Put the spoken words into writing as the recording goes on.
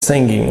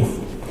singing.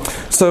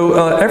 So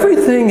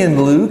everything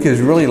in Luke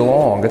is really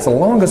long. It's the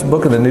longest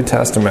book of the New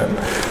Testament.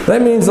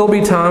 That means there'll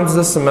be times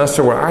this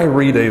semester where I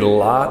read a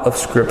lot of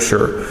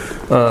Scripture.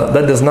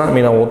 That does not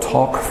mean I will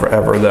talk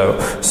forever, though.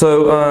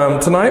 So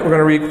tonight we're going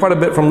to read quite a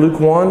bit from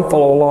Luke 1.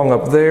 Follow along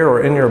up there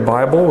or in your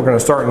Bible. We're going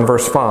to start in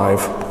verse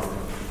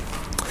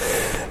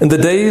 5. In the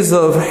days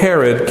of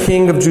Herod,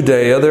 king of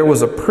Judea, there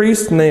was a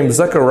priest named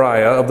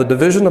Zechariah of the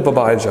division of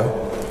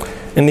Abijah.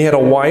 And he had a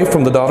wife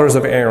from the daughters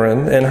of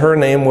Aaron, and her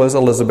name was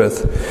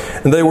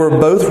Elizabeth. And they were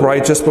both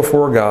righteous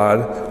before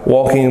God,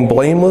 walking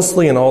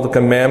blamelessly in all the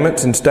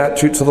commandments and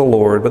statutes of the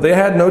Lord. But they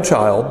had no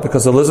child,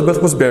 because Elizabeth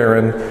was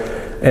barren,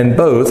 and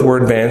both were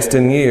advanced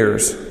in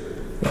years.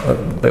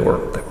 They were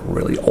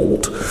really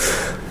old.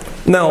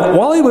 Now,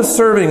 while he was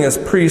serving as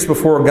priest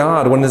before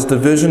God, when his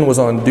division was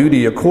on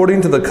duty,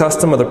 according to the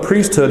custom of the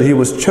priesthood, he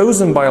was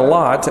chosen by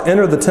lot to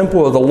enter the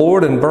temple of the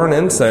Lord and burn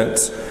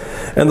incense.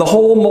 And the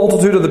whole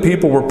multitude of the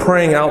people were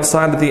praying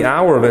outside at the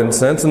hour of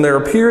incense, and there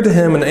appeared to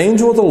him an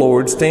angel of the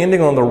Lord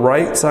standing on the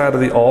right side of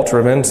the altar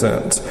of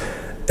incense.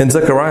 And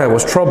Zechariah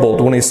was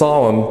troubled when he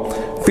saw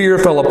him. Fear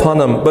fell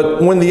upon him.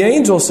 But when the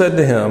angel said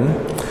to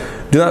him,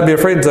 "Do not be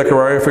afraid,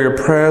 Zechariah, for your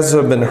prayers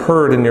have been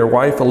heard, and your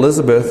wife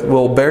Elizabeth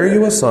will bear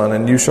you a son,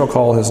 and you shall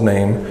call his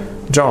name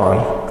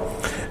John.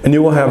 And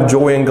you will have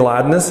joy and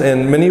gladness,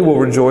 and many will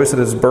rejoice at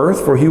his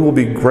birth, for he will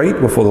be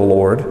great before the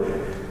Lord.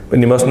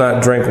 And he must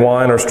not drink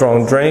wine or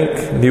strong drink,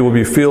 and he will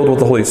be filled with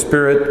the Holy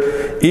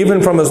Spirit, even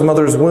from his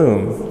mother's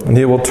womb. And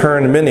he will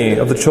turn many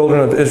of the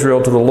children of Israel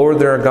to the Lord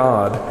their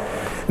God.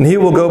 And he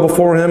will go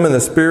before him in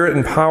the spirit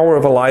and power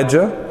of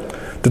Elijah,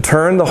 to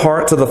turn the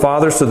hearts of the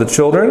fathers to the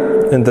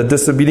children, and the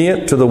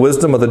disobedient to the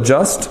wisdom of the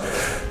just,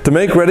 to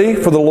make ready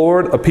for the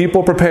Lord a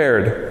people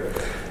prepared."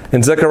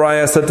 And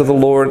Zechariah said to the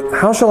Lord,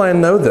 "How shall I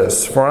know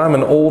this? For I am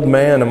an old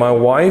man, and my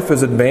wife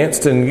is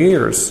advanced in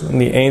years."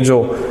 And the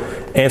angel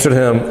answered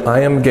him, "I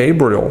am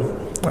Gabriel.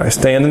 I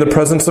stand in the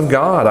presence of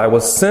God. I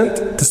was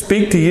sent to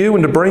speak to you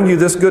and to bring you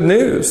this good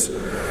news.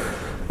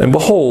 And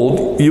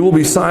behold, you will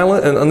be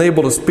silent and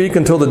unable to speak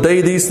until the day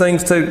these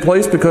things take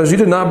place, because you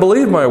did not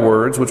believe my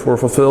words, which were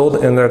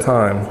fulfilled in their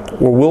time,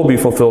 or will be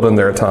fulfilled in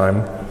their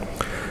time."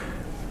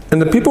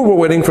 And the people were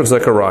waiting for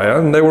Zechariah,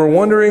 and they were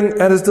wondering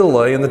at his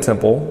delay in the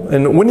temple.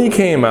 And when he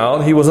came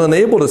out, he was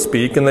unable to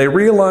speak, and they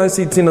realized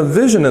he'd seen a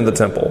vision in the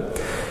temple.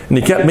 And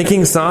he kept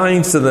making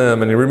signs to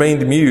them, and he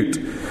remained mute.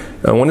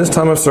 And when his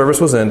time of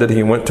service was ended,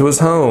 he went to his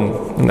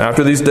home. And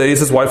after these days,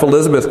 his wife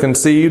Elizabeth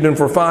conceived, and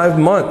for 5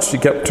 months she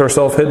kept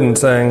herself hidden,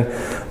 saying,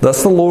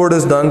 "Thus the Lord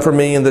has done for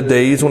me in the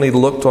days when he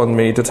looked on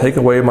me to take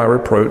away my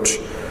reproach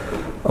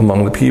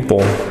among the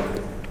people."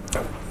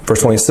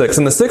 Verse 26,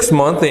 "In the 6th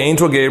month, the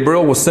angel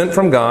Gabriel was sent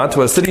from God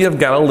to a city of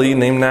Galilee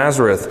named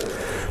Nazareth,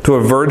 to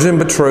a virgin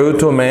betrothed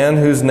to a man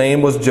whose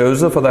name was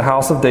Joseph of the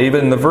house of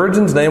David, and the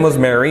virgin's name was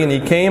Mary. And he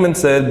came and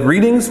said,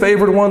 'Greetings,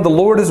 favored one, the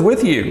Lord is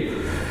with you.'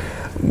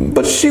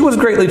 But she was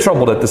greatly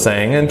troubled at the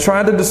saying, and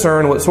tried to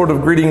discern what sort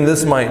of greeting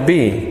this might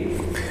be.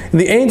 And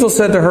the angel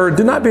said to her,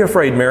 'Do not be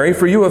afraid, Mary,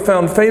 for you have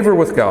found favor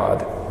with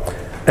God.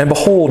 And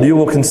behold, you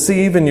will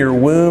conceive in your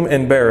womb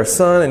and bear a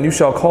son, and you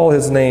shall call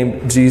his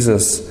name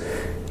Jesus.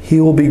 He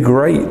will be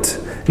great,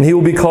 and he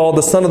will be called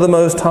the Son of the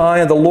Most High,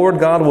 and the Lord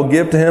God will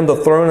give to him the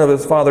throne of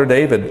his father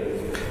David.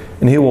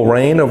 And he will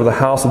reign over the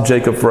house of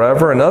Jacob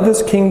forever, and of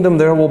his kingdom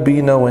there will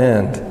be no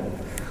end.'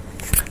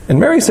 And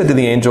Mary said to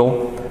the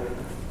angel,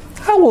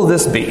 'How will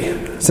this be,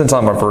 since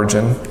I'm a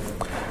virgin?'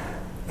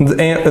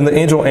 And the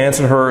angel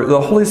answered her,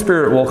 'The Holy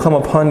Spirit will come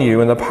upon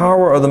you, and the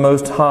power of the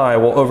Most High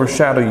will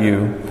overshadow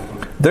you.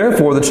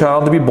 Therefore the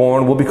child to be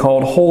born will be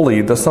called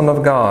Holy, the Son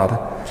of God.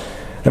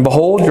 And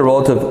behold, your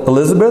relative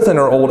Elizabeth in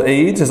her old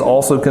age has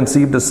also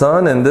conceived a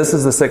son, and this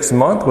is the 6th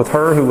month with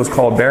her who was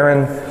called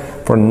barren,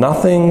 for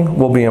nothing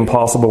will be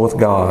impossible with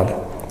God.'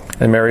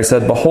 And Mary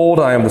said, 'Behold,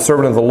 I am the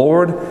servant of the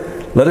Lord.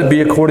 Let it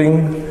be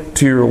according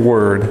to your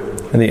word.'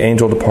 And the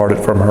angel departed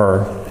from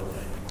her."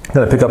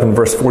 Then I pick up in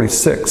verse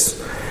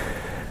 46.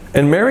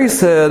 "And Mary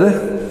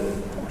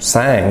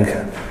sang,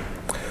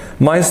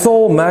 'My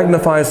soul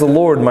magnifies the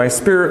Lord. My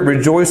spirit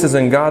rejoices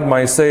in God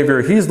my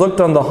Savior. He's looked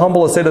on the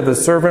humble estate of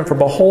his servant. For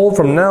behold,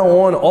 from now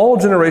on all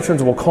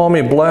generations will call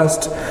me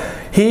blessed.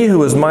 He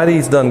who is mighty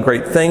has done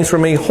great things for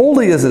me.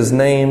 Holy is his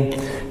name.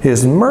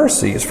 His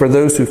mercies for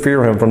those who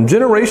fear him. From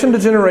generation to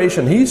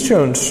generation, he's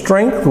shown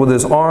strength with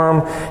his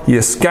arm. He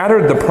has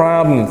scattered the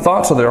proud in the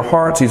thoughts of their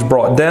hearts. He's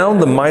brought down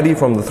the mighty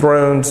from the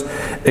thrones,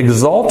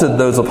 exalted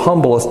those of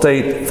humble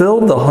estate,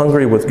 filled the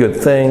hungry with good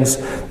things.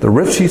 The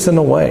rich he sent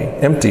away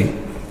empty.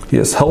 He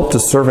has helped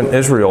his servant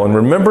Israel in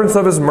remembrance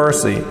of his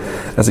mercy,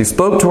 as he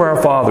spoke to our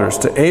fathers,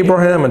 to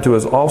Abraham and to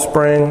his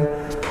offspring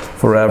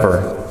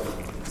forever."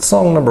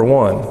 Song number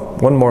 1.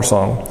 One more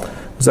song.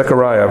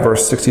 Zechariah,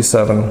 verse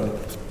 67.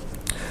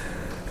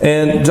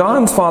 And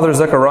John's father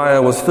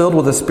Zechariah was filled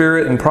with the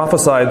Spirit and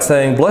prophesied,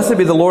 saying, Blessed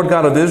be the Lord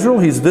God of Israel.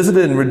 He's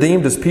visited and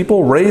redeemed his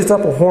people, raised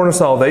up a horn of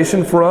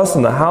salvation for us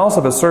in the house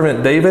of his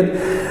servant David,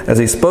 as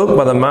he spoke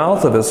by the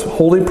mouth of his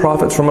holy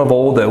prophets from of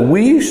old, that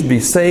we should be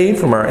saved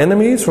from our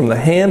enemies, from the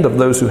hand of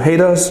those who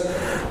hate us,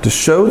 to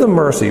show the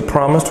mercy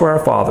promised to our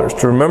fathers,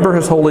 to remember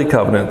his holy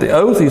covenant, the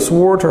oath he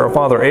swore to our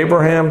father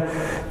Abraham,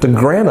 to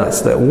grant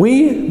us that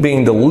we,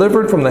 being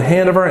delivered from the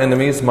hand of our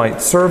enemies,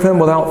 might serve him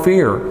without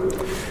fear,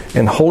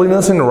 in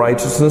holiness and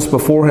righteousness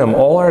before him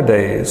all our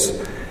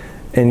days.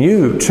 And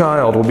you,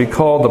 child, will be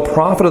called the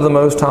prophet of the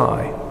Most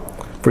High.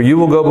 For you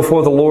will go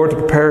before the Lord to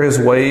prepare his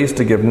ways,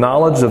 to give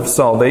knowledge of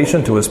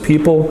salvation to his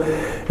people,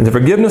 and the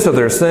forgiveness of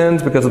their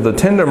sins, because of the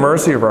tender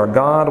mercy of our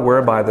God,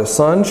 whereby the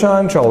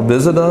sunshine shall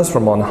visit us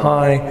from on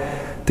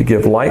high, to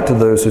give light to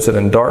those who sit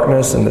in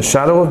darkness and the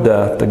shadow of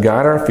death, to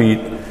guide our feet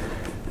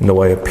in the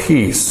way of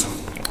peace.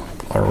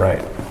 All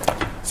right.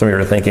 Some of you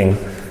are thinking,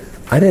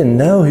 I didn't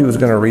know he was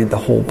going to read the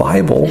whole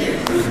Bible.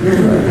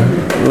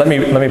 Let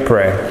me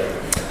pray.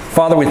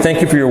 Father, we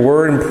thank you for your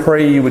word and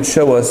pray you would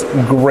show us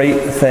great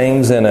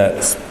things in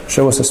it.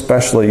 Show us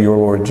especially your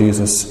Lord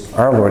Jesus,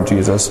 our Lord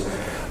Jesus,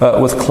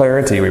 with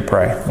clarity, we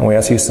pray. And we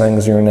ask these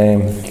things in your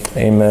name.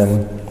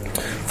 Amen.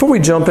 Before we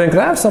jump in, could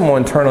I have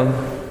someone turn on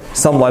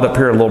some light up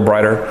here a little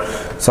brighter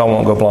so I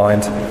won't go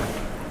blind?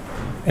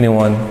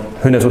 Anyone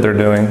who knows what they're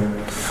doing?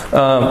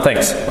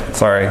 Thanks.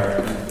 Sorry.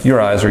 Your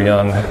eyes are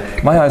young.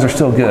 My eyes are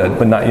still good,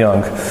 but not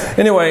young.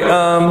 Anyway,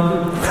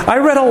 I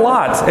read a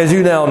lot, as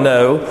you now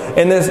know,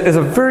 and there's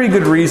a very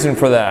good reason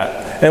for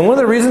that. And one of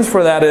the reasons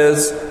for that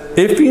is,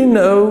 if you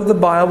know the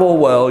Bible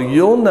well,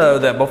 you'll know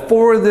that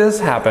before this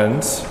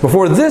happens,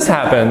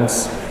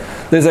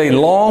 there's a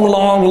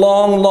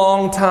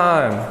long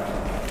time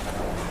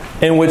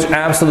in which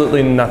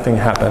absolutely nothing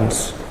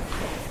happens.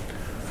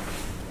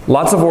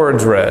 Lots of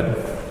words read,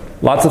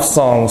 lots of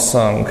songs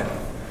sung.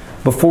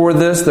 Before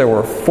this, there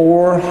were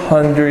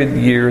 400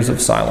 years of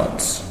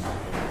silence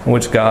in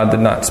which God did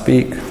not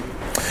speak.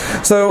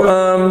 So,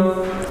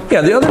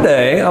 the other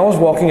day, I was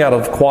walking out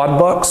of Quad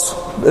Bucks.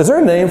 Is there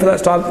a name for that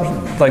stop,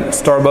 like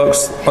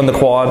Starbucks on the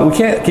Quad? We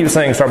can't keep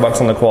saying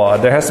Starbucks on the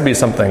Quad. There has to be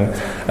something.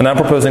 And I'm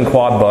proposing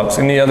Quad Bucks.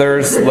 Any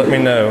others, let me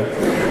know.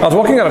 I was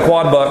walking out of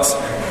Quad Bucks,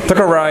 took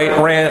a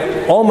right,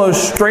 ran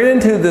almost straight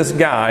into this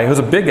guy, who's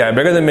a big guy,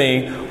 bigger than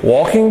me,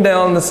 walking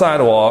down the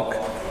sidewalk.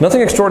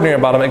 Nothing extraordinary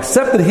about him,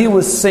 except that he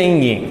was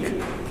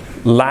singing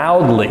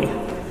loudly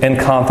and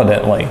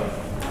confidently.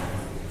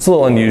 It's a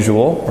little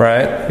unusual,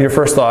 right? Your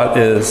first thought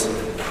is,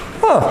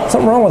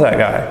 something wrong with that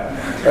guy.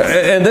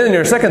 And then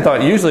your second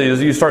thought usually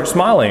is you start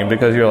smiling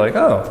because you're like,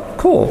 oh,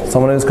 cool.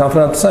 Someone who's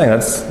confident to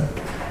sing.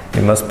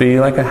 He must be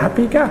like a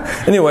happy guy.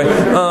 Anyway,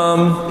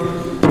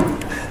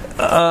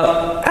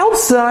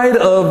 outside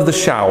of the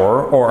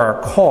shower or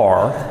our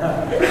car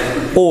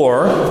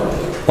or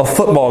a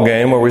football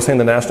game where we sing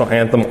the national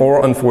anthem,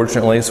 or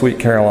unfortunately, Sweet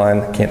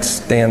Caroline, can't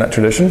stand that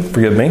tradition,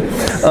 forgive me.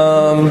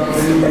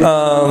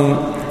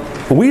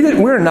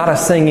 We're not a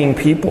singing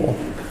people.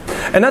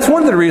 And that's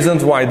one of the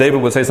reasons why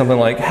David would say something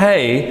like,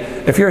 hey,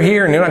 if you're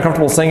here and you're not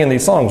comfortable singing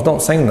these songs,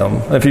 don't sing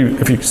them. If you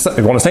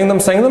want to sing them,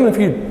 sing them. If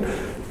you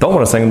don't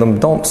want to sing them,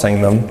 don't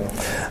sing them.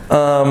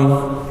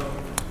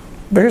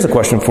 But here's a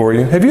question for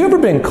you. Have you ever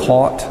been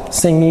caught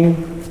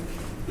singing?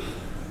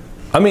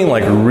 I mean,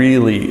 like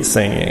really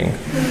singing.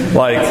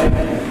 Like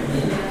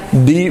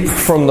deep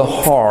from the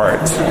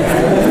heart.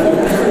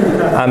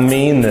 I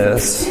mean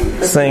this.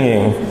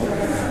 Singing.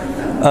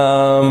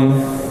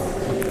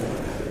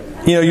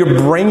 You're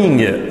bringing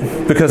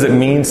it because it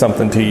means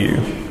something to you.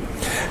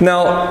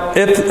 Now,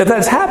 if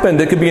that's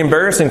happened, it could be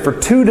embarrassing for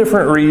two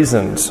different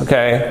reasons,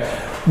 okay?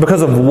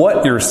 Because of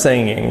what you're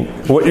singing.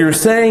 What you're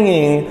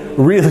singing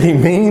really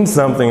means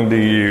something to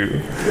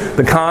you.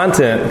 The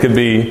content could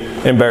be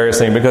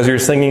embarrassing because you're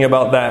singing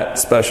about that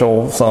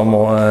special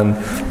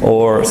someone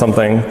or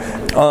something.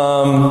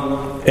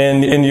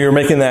 And you're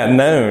making that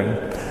known.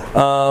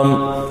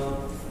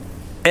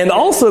 And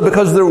also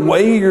because the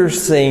way you're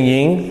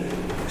singing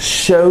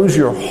shows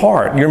your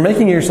heart. You're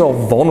making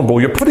yourself vulnerable.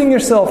 You're putting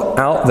yourself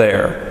out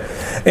there.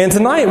 And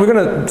tonight we're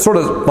going to sort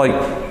of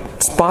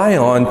spy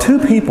on two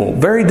people,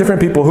 very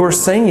different people who are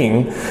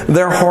singing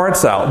their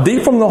hearts out,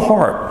 deep from the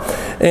heart.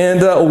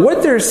 And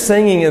what they're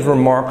singing is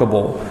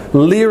remarkable,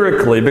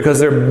 lyrically, because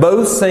they're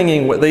both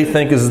singing what they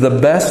think is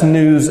the best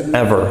news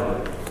ever.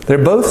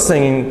 They're both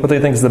singing what they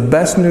think is the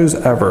best news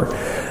ever.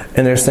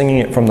 And they're singing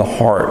it from the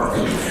heart.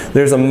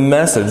 There's a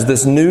message,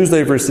 this news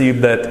they've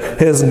received that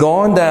has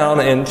gone down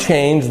and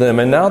changed them,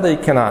 and now they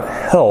cannot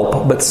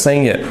help but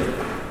sing it.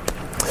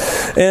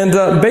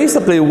 And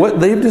basically what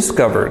they've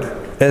discovered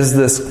is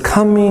this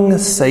coming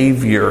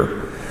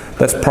Savior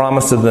that's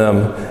promised to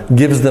them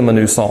gives them a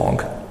new song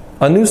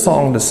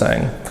to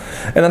sing.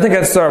 And I think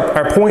that's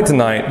our point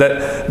tonight,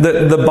 that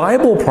the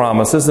Bible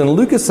promises, and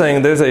Luke is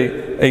saying there's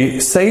a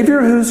Savior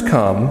who's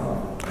come,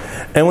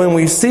 and when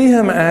we see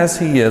Him as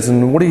He is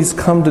and what He's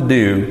come to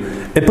do,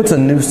 it puts a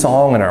new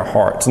song in our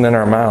hearts and in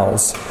our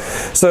mouths.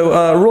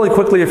 So really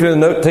quickly, if you're the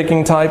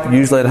note-taking type,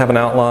 usually I'd have an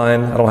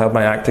outline. I don't have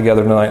my act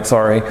together tonight,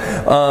 sorry.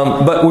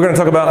 But we're going to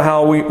talk about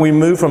how we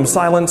move from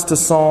silence to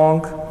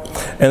song,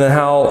 and then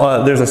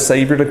how there's a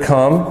Savior to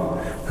come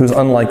who's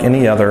unlike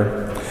any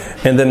other.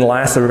 And then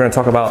lastly, we're going to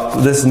talk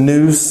about this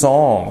new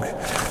song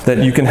that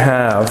you can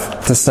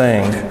have to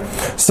sing.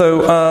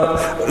 So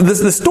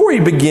the story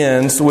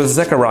begins with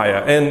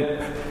Zechariah.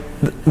 And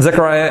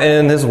Zechariah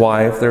and his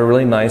wife, they're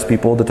really nice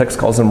people. The text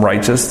calls them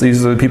righteous.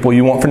 These are the people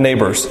you want for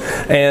neighbors.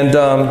 And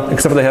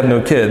except for they have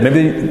no kid.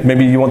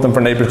 Maybe you want them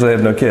for neighbors because they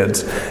have no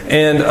kids.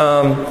 And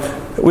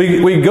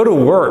we go to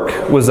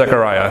work with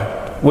Zechariah.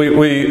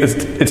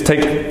 It's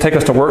take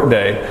us to work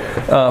day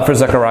for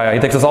Zechariah. He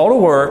takes us all to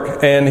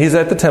work, and he's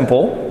at the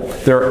temple.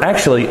 There are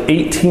actually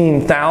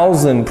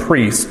 18,000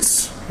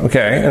 priests.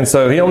 Okay, and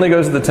so he only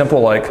goes to the temple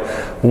like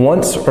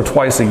once or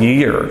twice a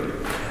year.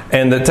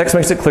 And the text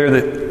makes it clear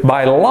that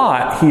by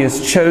lot, he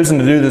has chosen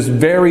to do this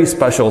very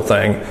special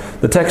thing.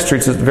 The text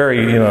treats it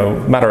very,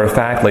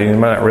 matter-of-factly. You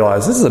might not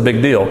realize this is a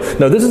big deal.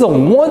 No, this is a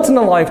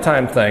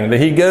once-in-a-lifetime thing that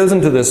he goes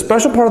into this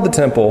special part of the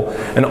temple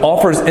and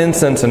offers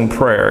incense and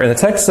prayer. And the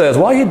text says,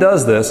 while he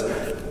does this,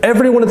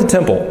 everyone at the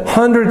temple,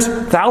 hundreds,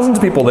 thousands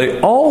of people, they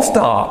all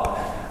stop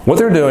what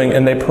they're doing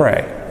and they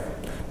pray.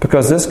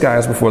 Because this guy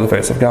is before the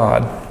face of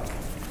God.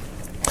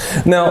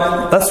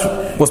 Now, that's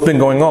what's been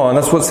going on.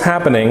 That's what's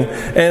happening.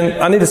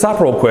 And I need to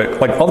stop real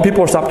quick. Like, all the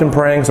people are stopped and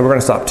praying, so we're going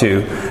to stop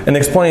too. And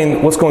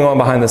explain what's going on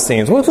behind the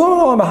scenes. What's going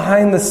on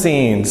behind the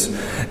scenes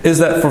is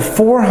that for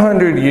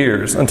 400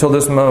 years, until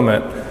this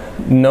moment,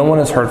 no one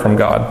has heard from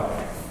God.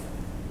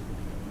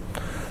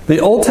 The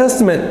Old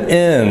Testament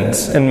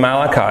ends in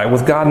Malachi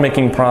with God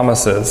making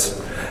promises,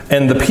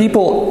 and the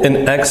people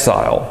in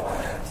exile,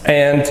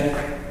 and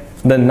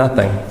then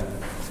nothing.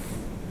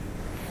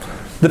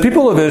 The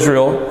people of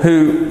Israel,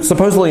 who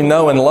supposedly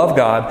know and love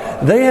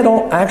God, they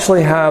don't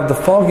actually have the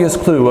foggiest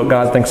clue what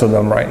God thinks of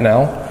them right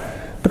now,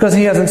 because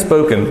He hasn't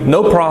spoken.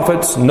 No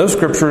prophets, no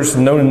scriptures,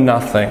 no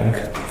nothing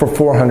for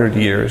 400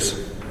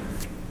 years.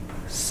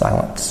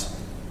 Silence.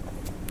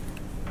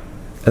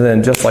 And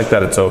then just like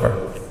that, it's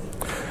over.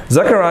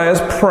 Zechariah is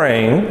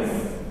praying,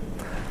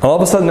 and all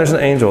of a sudden there's an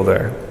angel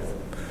there.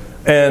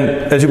 And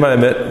as you might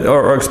admit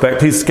or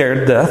expect, he's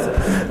scared to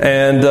death.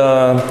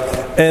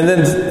 And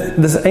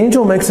then this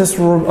angel makes this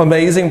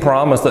amazing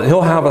promise that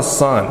he'll have a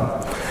son.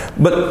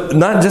 But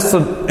not just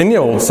any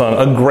old son,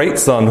 a great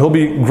son. He'll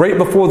be great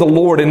before the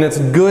Lord, and it's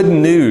good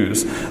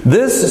news.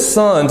 This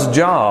son's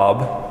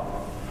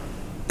job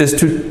is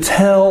to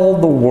tell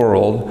the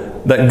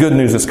world that good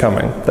news is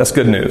coming. That's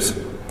good news.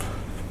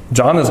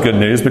 John is good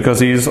news because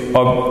he's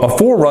a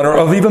forerunner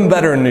of even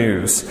better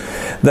news.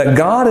 That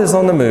God is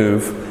on the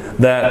move,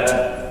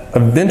 that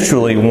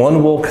eventually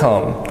one will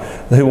come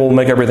who will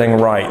make everything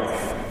right.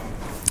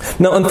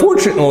 Now,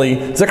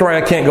 unfortunately,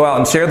 Zechariah can't go out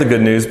and share the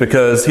good news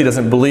because he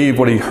doesn't believe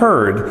what he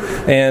heard.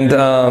 And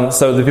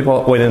so the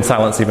people wait in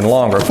silence even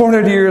longer.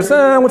 400 years,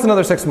 what's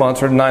another 6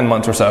 months or 9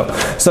 months or so?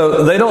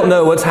 So they don't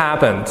know what's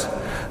happened.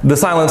 The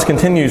silence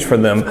continues for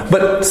them.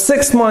 But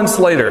 6 months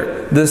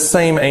later, this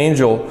same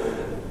angel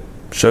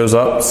shows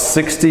up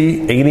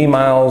 60, 80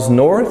 miles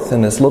north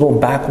in this little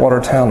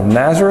backwater town of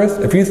Nazareth.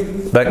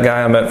 That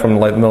guy I met from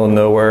like middle of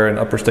nowhere in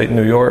upper state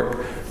New York,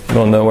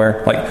 middle of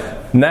nowhere,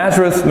 like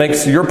Nazareth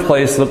makes your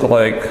place look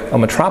like a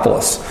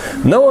metropolis.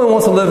 No one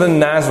wants to live in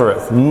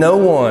Nazareth. No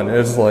one.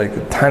 It's like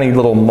a tiny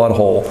little mud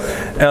hole.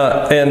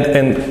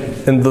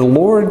 And the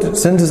Lord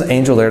sends His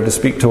angel there to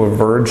speak to a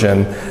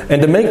virgin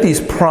and to make these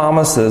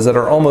promises that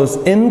are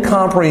almost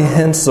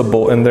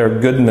incomprehensible in their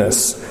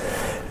goodness.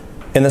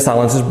 And the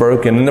silence is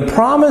broken. And the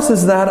promise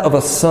is that of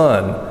a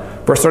son.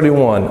 Verse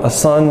 31, a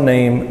son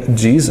named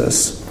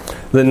Jesus.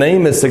 The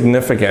name is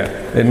significant.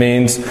 It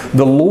means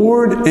the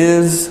Lord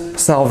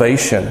is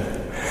salvation.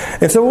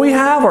 And so what we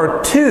have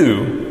are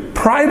two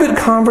private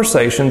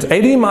conversations,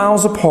 80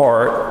 miles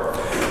apart,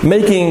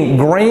 making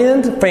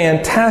grand,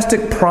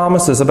 fantastic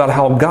promises about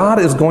how God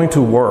is going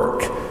to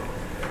work.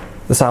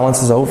 The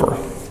silence is over.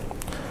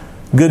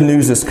 Good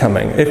news is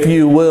coming. If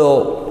you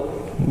will,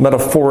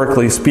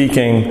 metaphorically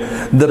speaking,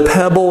 the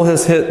pebble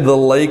has hit the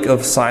lake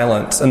of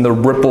silence and the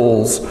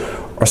ripples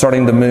are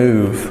starting to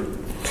move.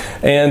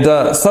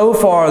 And so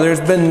far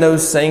there's been no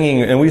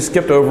singing, and we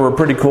skipped over a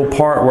pretty cool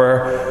part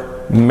where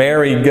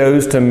Mary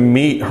goes to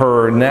meet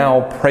her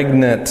now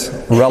pregnant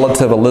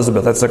relative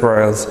Elizabeth. That's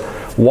Zechariah's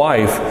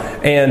wife,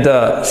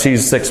 and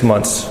she's 6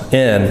 months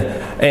in.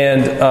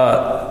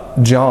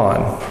 And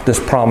John, this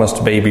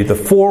promised baby, the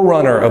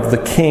forerunner of the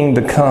king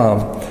to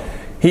come,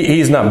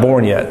 He's not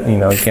born yet. He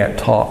can't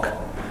talk.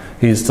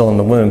 He's still in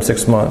the womb,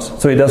 6 months.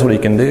 So he does what he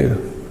can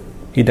do.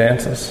 He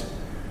dances.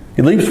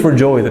 He leaps for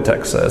joy, the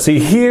text says. He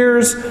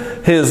hears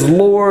his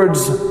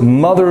Lord's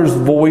mother's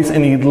voice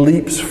and he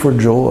leaps for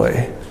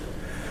joy.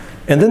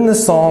 And then the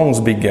songs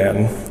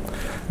begin.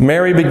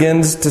 Mary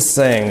begins to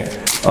sing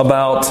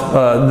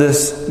about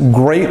this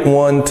great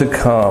one to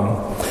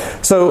come.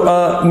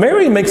 So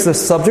Mary makes the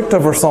subject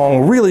of her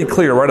song really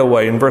clear right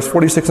away in verse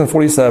 46 and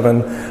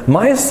 47.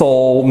 My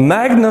soul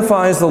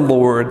magnifies the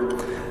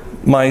Lord.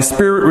 My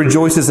spirit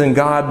rejoices in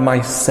God,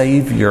 my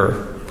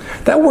Savior.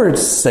 That word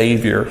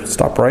Savior,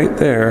 stop right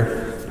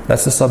there.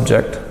 That's the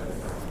subject.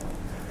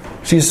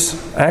 She's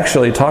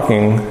actually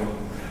talking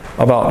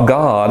about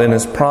God and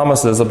His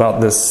promises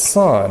about this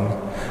Son.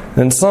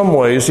 In some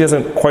ways, she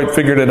hasn't quite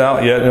figured it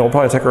out yet, and it'll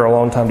probably take her a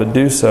long time to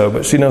do so,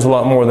 but she knows a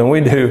lot more than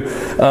we do.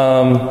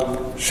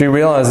 she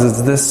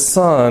realizes this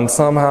son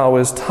somehow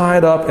is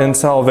tied up in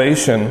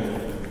salvation.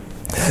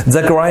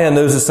 Zechariah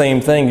knows the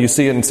same thing. You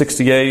see it in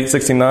 68,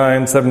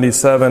 69,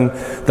 77,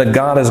 that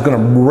God is going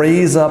to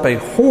raise up a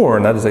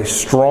horn. That is a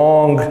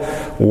strong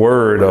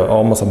word,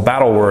 almost a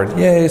battle word.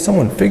 Yay,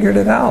 someone figured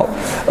it out.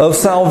 Of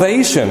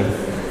salvation.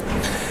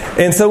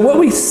 And so what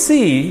we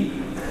see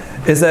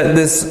is that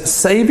this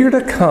Savior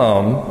to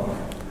come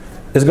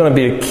is going to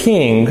be a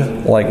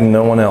king like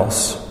no one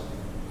else.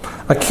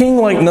 A king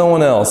like no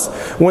one else.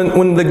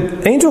 When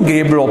the angel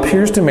Gabriel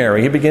appears to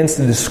Mary, he begins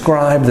to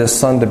describe this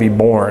son to be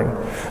born.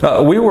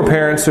 We were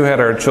parents who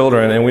had our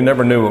children, and we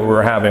never knew what we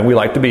were having. We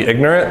like to be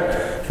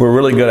ignorant. We're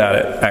really good at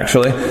it,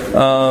 actually.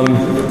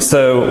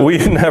 So we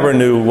never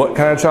knew what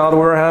kind of child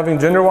we were having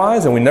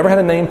gender-wise, and we never had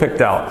a name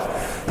picked out.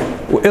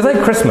 It was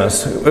like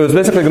Christmas. It was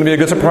basically going to be a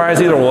good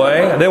surprise either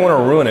way. I didn't want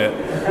to ruin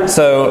it.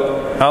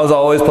 So I was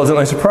always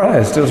pleasantly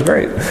surprised. It was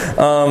great.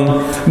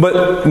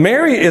 But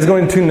Mary is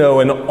going to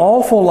know an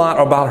awful lot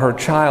about her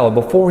child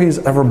before he's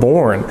ever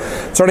born.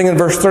 Starting in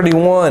verse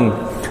 31,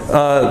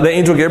 the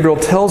angel Gabriel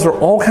tells her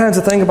all kinds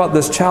of things about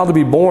this child to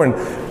be born.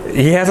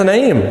 He has a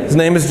name. His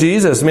name is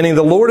Jesus, meaning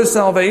the Lord is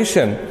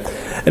salvation.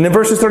 And in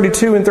verses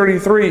 32 and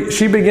 33,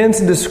 she begins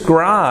to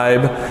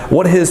describe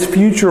what his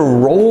future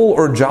role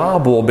or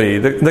job will be.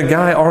 The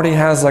guy already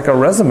has like a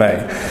resume.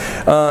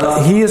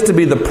 He is to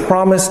be the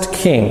promised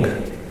king,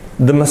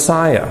 the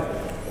Messiah,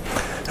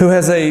 who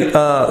has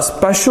a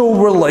special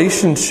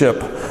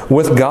relationship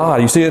with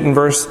God. You see it in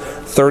verse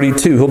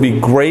 32. He'll be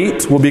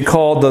great, will be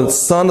called the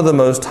Son of the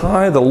Most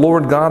High. The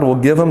Lord God will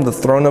give him the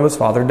throne of his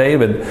father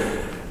David.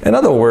 In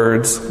other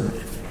words,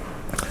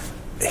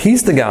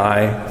 he's the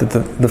guy that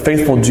the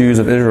faithful Jews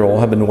of Israel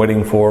have been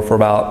waiting for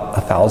about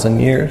 1,000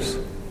 years.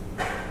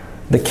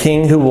 The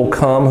king who will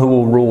come, who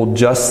will rule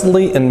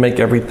justly and make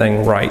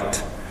everything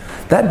right.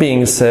 That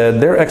being said,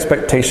 their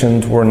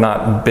expectations were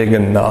not big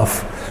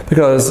enough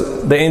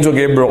because the angel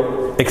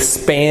Gabriel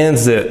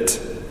expands it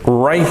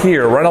right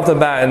here, right off the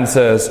bat, and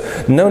says,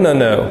 no.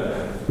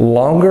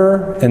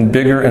 Longer and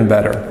bigger and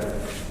better.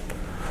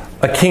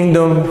 A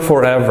kingdom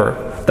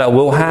forever that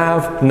will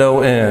have no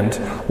end.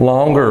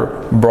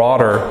 Longer,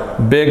 broader,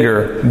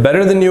 bigger,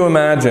 better than you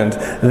imagined.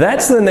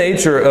 That's the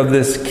nature of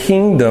this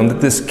kingdom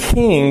that this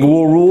king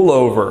will rule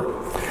over.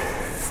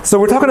 So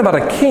we're talking about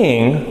a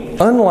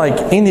king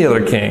unlike any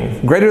other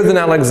king. Greater than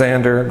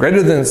Alexander,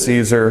 greater than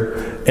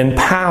Caesar, in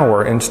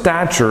power, in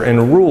stature,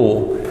 in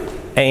rule.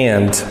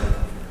 And,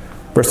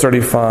 verse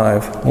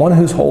 35, one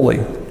who's holy.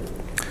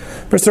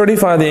 Verse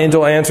 35, the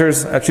angel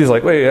answers, she's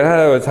like, wait,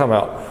 time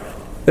out.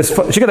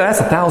 She could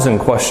ask 1,000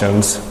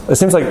 questions. It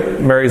seems like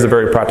Mary's a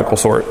very practical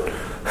sort.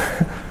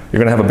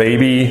 You're going to have a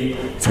baby.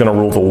 He's going to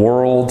rule the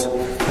world.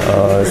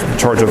 He's in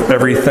charge of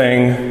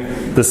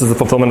everything. This is the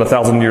fulfillment of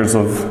 1,000 years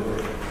of...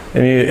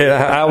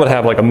 I would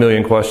have like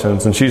 1,000,000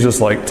 questions. And she's just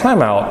like,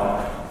 time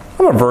out.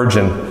 I'm a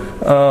virgin.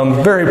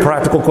 Very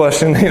practical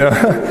question,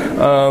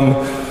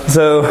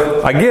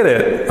 So I get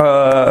it.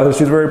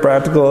 She's very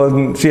practical.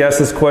 And she asks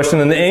this question.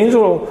 And the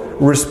angel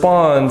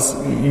responds,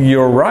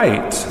 you're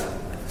right.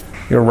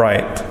 You're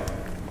right.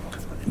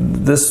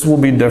 This will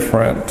be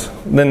different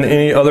than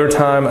any other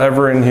time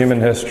ever in human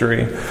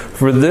history.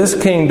 For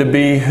this king to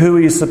be who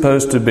he's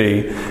supposed to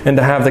be and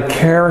to have the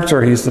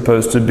character he's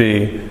supposed to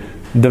be,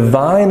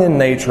 divine in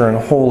nature and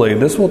holy,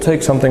 this will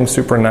take something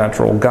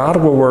supernatural. God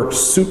will work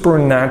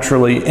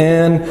supernaturally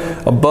in,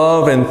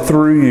 above, and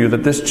through you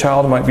that this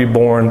child might be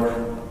born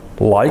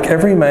like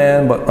every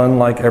man, but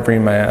unlike every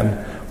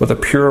man, with a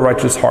pure,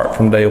 righteous heart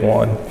from day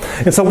one.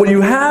 And so what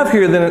you have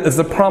here then is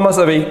the promise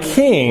of a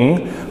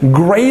king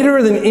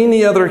greater than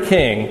any other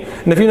king.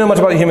 And if you know much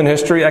about human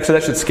history, actually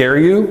that should scare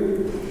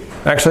you.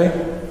 Actually,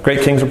 great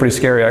kings are pretty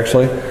scary,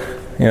 actually.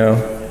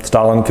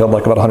 Stalin killed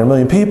like about 100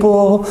 million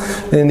people,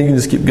 and you can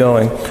just keep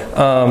going.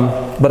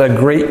 But a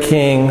great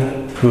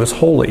king who is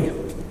holy,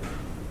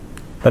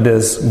 that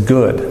is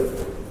good,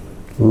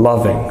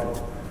 loving,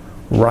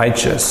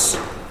 righteous,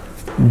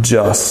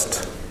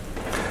 just.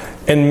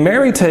 And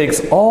Mary takes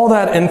all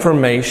that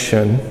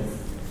information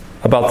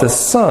about this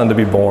son to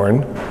be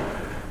born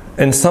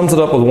and sums it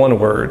up with one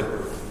word: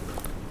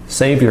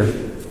 Savior.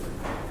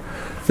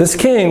 This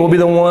king will be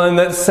the one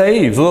that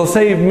saves. Will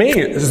save me.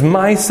 This is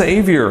my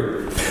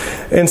Savior.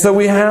 And so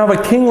we have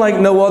a king like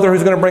no other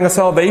who's going to bring a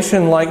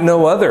salvation like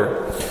no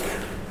other.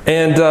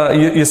 And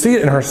you see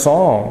it in her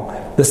song.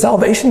 The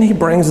salvation he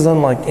brings is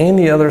unlike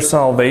any other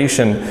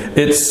salvation.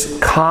 It's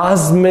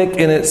cosmic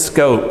in its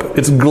scope.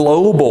 It's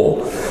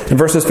global. In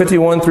verses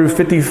 51 through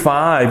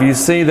 55, you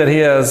see that he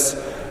has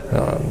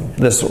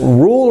this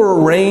rule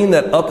or reign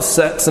that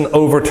upsets and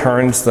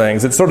overturns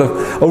things. It's sort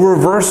of a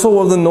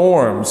reversal of the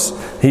norms.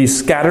 He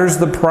scatters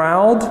the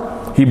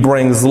proud. He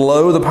brings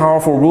low the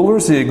powerful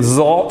rulers. He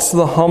exalts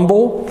the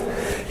humble.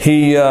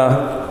 He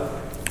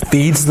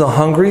feeds the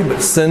hungry,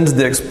 but sends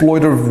the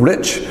exploitive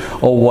rich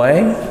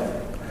away.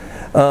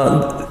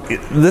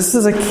 This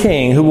is a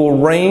king who will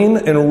reign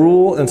and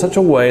rule in such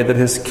a way that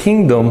his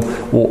kingdom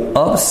will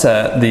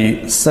upset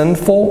the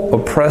sinful,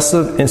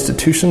 oppressive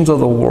institutions of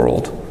the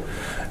world.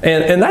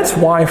 And that's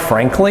why,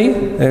 frankly,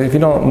 if you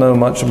don't know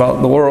much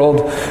about the world,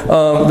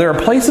 there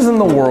are places in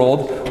the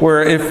world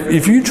where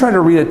if you try to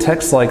read a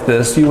text like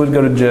this, you would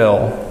go to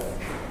jail.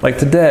 Like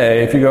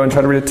today, if you go and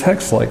try to read a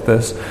text like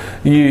this,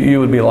 you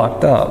would be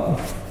locked up.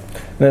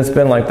 And it's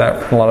been like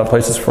that in a lot of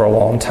places for a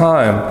long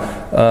time.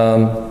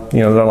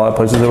 There are a lot of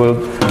places that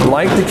would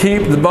like to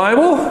keep the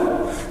Bible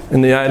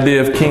and the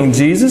idea of King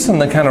Jesus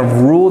and the kind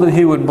of rule that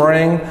he would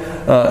bring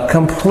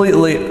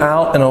completely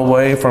out and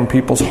away from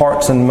people's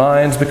hearts and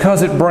minds,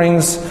 because it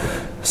brings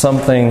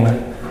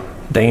something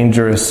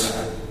dangerous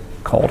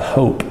called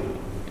hope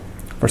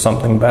for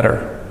something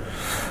better,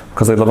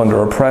 because they live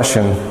under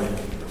oppression.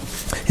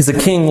 He's a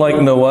king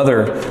like no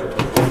other,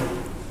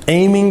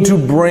 aiming to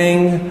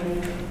bring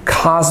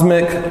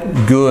cosmic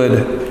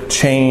good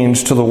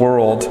change to the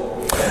world.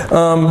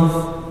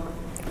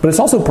 But it's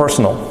also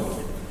personal.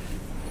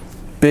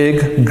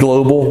 Big,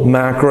 global,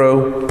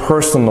 macro,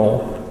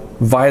 personal,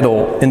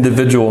 vital,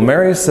 individual.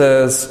 Mary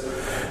says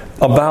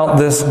about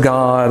this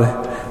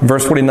God,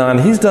 verse 49,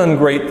 He's done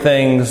great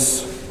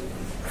things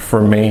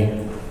for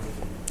me.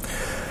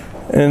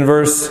 In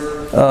verse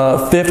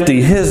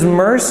 50, His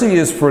mercy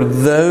is for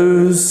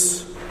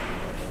those,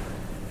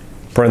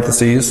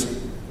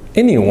 parentheses,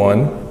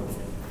 anyone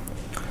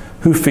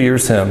who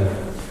fears Him,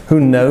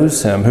 who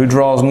knows Him, who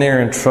draws near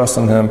and trusts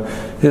in Him.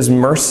 His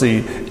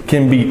mercy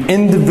can be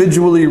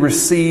individually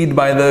received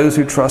by those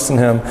who trust in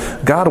Him.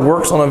 God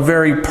works on a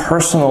very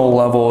personal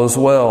level as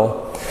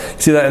well.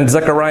 You see that in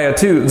Zechariah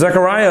too.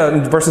 Zechariah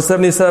in verses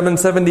 77,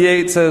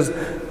 78 says,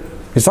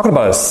 he's talking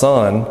about his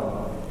son.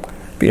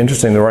 It'd be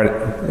interesting to write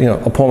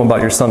a poem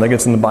about your son that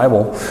gets in the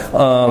Bible.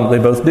 They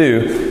both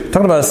do.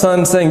 Talking about his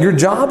son saying, your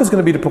job is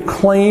going to be to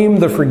proclaim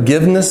the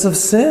forgiveness of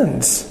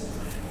sins.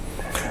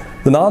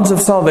 The knowledge of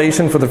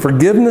salvation for the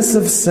forgiveness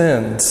of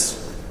sins.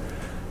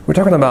 We're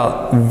talking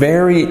about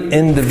very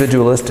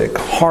individualistic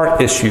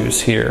heart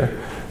issues here.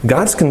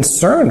 God's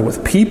concerned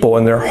with people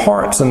and their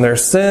hearts and their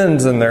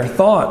sins and their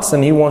thoughts,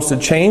 and He wants to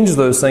change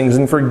those things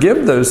and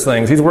forgive those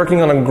things. He's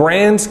working on a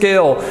grand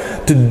scale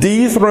to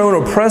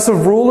dethrone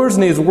oppressive rulers,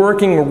 and He's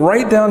working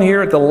right down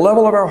here at the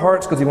level of our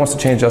hearts because He wants to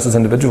change us as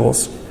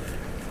individuals.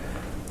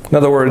 In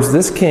other words,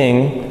 this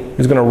king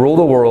who's going to rule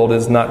the world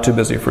is not too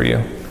busy for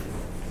you.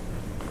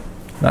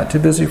 Not too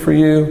busy for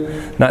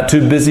you. Not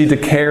too busy to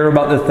care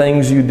about the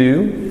things you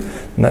do.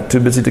 Not too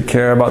busy to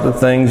care about the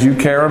things you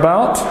care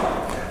about.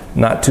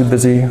 Not too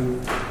busy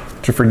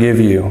to forgive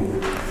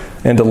you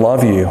and to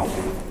love you.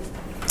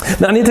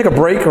 Now I need to take a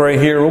break right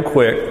here real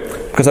quick,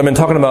 because I've been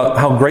talking about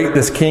how great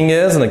this king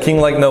is, and a king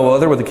like no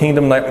other, with a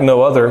kingdom like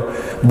no other.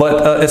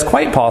 But it's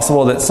quite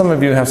possible that some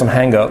of you have some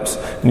hang-ups,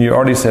 and you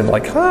already said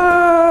like,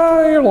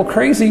 you're a little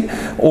crazy.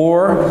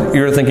 Or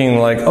you're thinking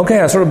like, okay,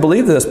 I sort of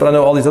believe this, but I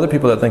know all these other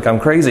people that think I'm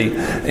crazy.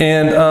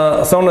 And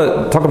so I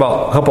want to talk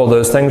about a couple of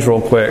those things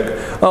real quick.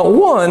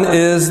 One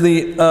is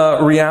the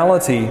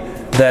reality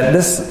that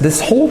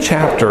this whole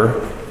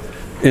chapter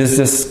is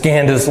just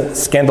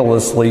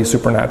scandalously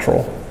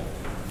supernatural.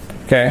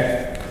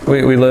 Okay?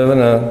 We live in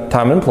a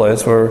time and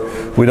place where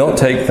we don't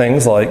take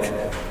things like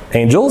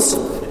angels,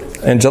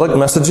 angelic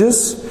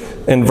messages,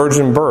 and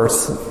virgin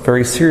births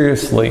very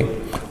seriously,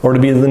 or to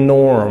be the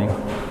norm.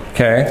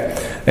 Okay?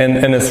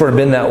 And it's sort of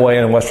been that way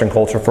in Western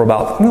culture for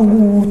about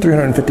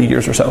 350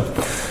 years or so.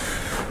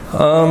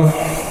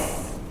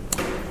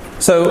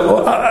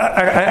 So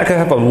I could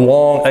have a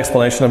long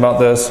explanation about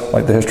this,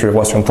 like the history of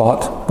Western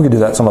thought. We could do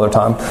that some other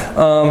time.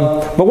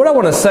 But what I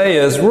want to say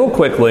is, real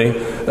quickly,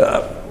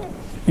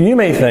 you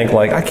may think,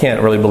 like, I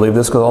can't really believe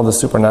this because all this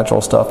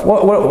supernatural stuff.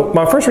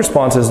 My first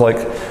response is like,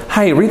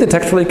 hey, read the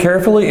text really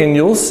carefully and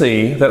you'll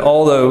see that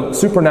although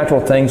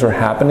supernatural things are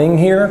happening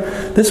here,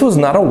 this was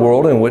not a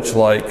world in which,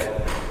 like,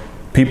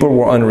 people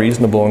were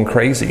unreasonable and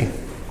crazy.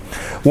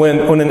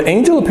 When an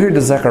angel appeared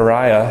to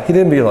Zechariah, he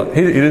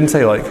didn't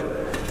say like,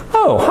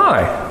 oh,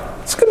 hi,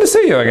 it's good to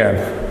see you again.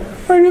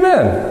 Where have you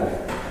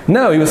been?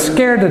 No, he was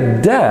scared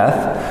to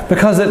death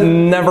because it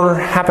never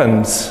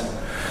happens.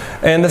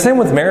 And the same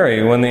with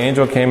Mary, when the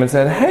angel came and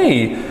said,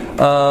 "Hey,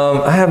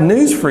 I have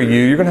news for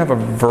you. You're going to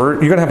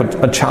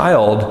have a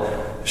child."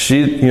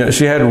 She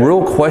had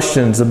real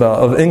questions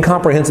of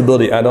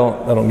incomprehensibility. I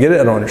don't get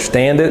it. I don't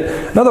understand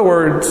it. In other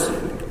words,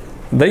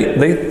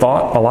 they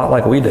thought a lot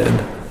like we did.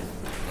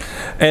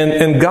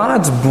 And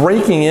God's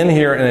breaking in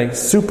here in a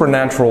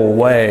supernatural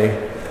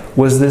way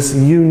was this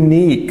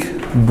unique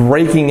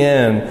breaking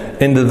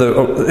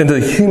into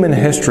human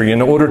history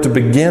in order to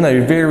begin a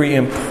very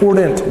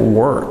important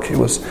work. It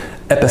was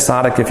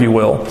episodic, if you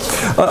will.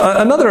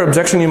 Another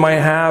objection you might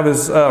have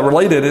is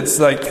related. It's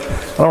like,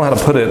 I don't know how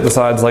to put it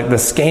besides like the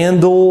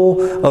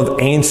scandal of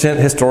ancient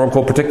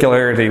historical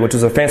particularity, which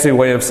is a fancy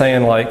way of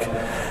saying like,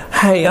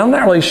 hey, I'm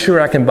not really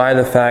sure I can buy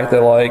the fact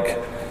that like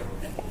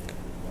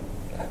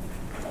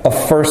a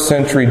first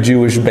century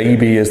Jewish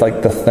baby is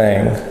like the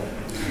thing.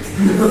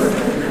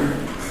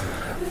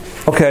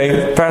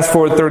 Okay, fast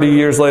forward 30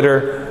 years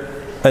later,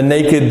 a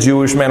naked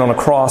Jewish man on a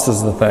cross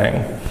is the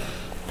thing.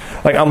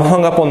 Like, I'm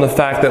hung up on the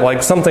fact that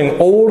like something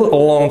old a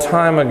long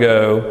time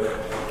ago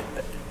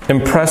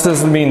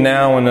impresses me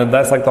now, and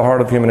that's like the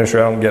heart of human history.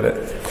 I don't get it.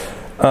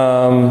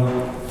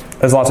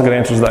 There's lots of good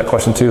answers to that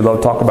question too. Love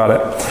to talk about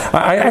it.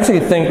 I actually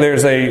think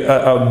there's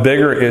a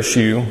bigger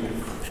issue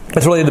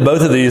that's related to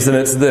both of these, and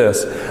it's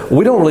this.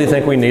 We don't really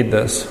think we need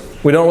this.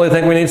 We don't really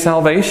think we need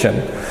salvation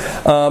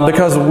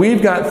because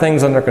we've got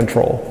things under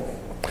control.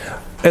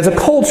 As a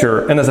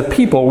culture and as a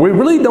people, we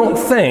really don't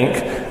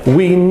think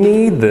we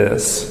need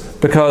this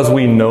because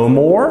we know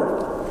more.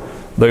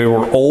 They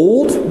were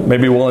old,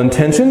 maybe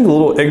well-intentioned, a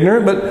little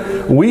ignorant,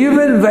 but we've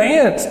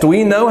advanced.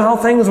 We know how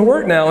things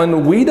work now,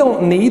 and we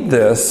don't need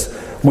this.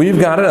 We've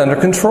got it under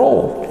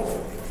control.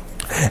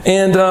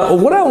 And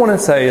what I want to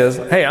say is,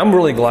 hey, I'm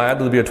really glad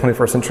to be a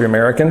 21st century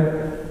American.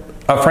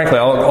 Frankly,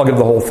 I'll give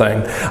the whole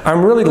thing.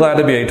 I'm really glad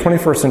to be a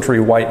 21st century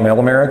white male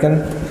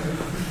American.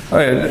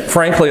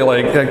 Frankly,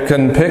 I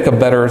couldn't pick a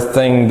better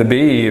thing to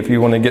be if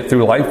you want to get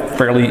through life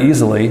fairly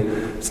easily.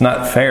 It's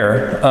not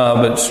fair,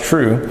 but it's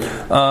true.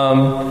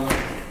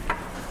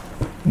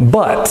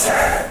 But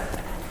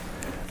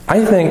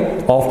I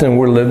think often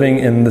we're living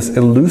in this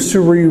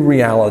illusory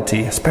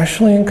reality,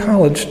 especially in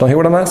college. Don't hear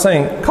what I'm not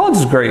saying. College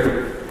is great.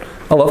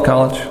 I love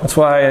college. That's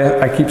why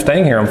I keep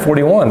staying here. I'm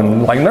 41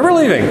 and never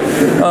leaving.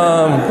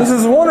 This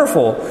is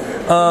wonderful.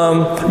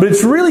 But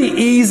it's really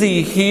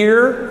easy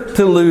here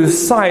to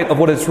lose sight of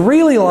what it's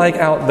really like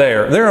out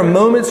there. There are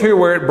moments here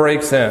where it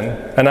breaks in.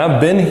 And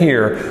I've been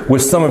here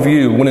with some of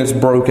you when it's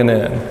broken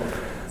in.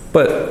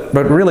 But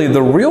really,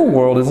 the real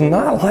world is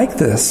not like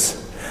this.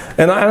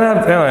 And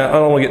I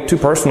don't want to get too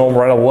personal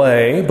right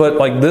away,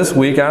 but this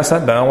week I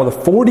sat down with a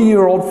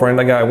 40-year-old friend,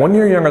 a guy 1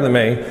 year younger than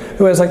me,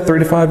 who has 3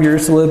 to 5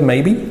 years to live,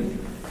 maybe.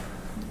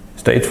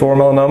 Stage 4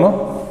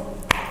 melanoma.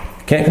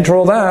 Can't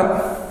control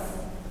that.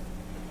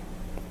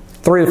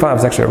 3 to 5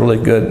 is actually a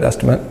really good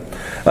estimate.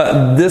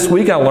 This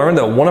week I learned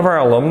that one of our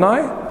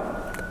alumni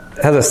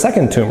has a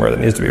second tumor that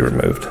needs to be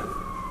removed.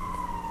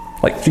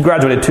 She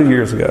graduated 2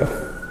 years ago.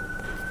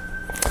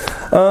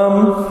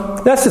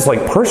 That's just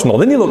personal.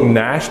 Then you look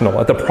national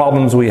at the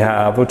problems we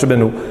have, which have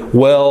been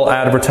well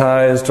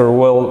advertised or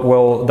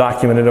well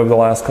documented over the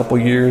last couple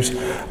of years.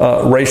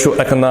 Racial,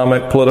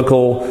 economic,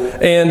 political.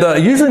 And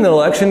usually in an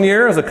election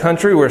year, as a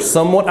country, we're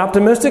somewhat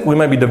optimistic. We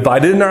might be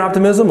divided in our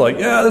optimism.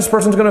 Yeah, this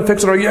person's going to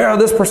fix it, or yeah,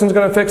 this person's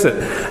going to fix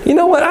it. You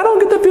know what? I don't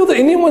get the feel that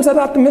anyone's that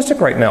optimistic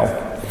right now.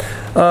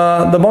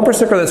 The bumper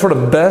sticker that sort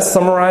of best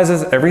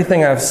summarizes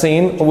everything I've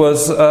seen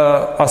was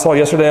I saw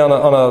yesterday on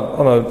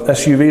a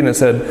SUV, and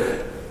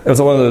it was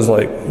one of those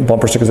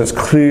bumper stickers that's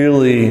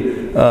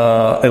clearly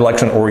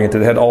election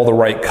oriented. It had all the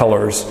right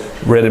colors,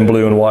 red and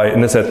blue and white,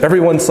 and it said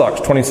 "Everyone sucks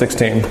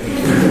 2016."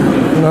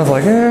 And I was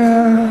like,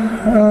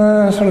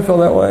 I sort of feel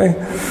that way.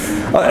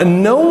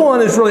 And no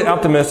one is really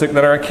optimistic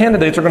that our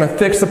candidates are going to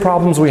fix the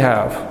problems we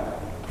have,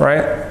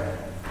 right?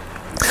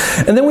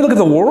 And then we look at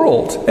the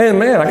world, and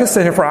man, I could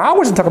sit here for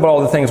hours and talk about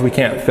all the things we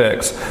can't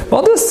fix. But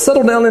I'll just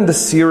settle down into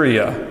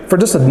Syria for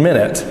just a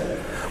minute,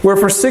 where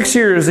for 6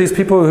 years these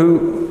people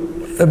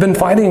who have been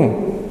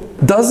fighting,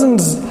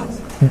 dozens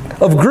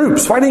of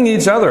groups fighting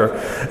each other,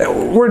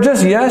 where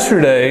just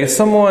yesterday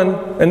someone,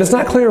 and it's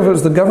not clear if it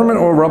was the government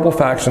or a rebel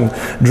faction,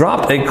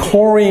 dropped a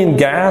chlorine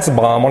gas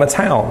bomb on a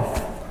town.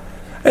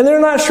 And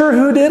they're not sure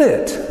who did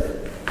it.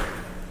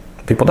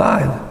 People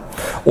died.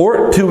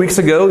 Or 2 weeks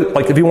ago,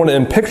 if you want it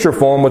in picture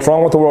form, what's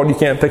wrong with the world, you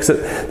can't fix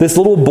it. This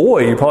little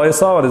boy, you probably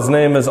saw it, his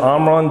name is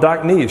Amran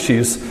Dakni.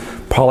 She's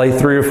probably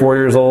 3 or 4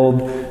 years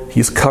old.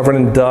 He's covered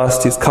in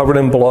dust. He's covered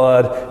in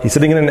blood. He's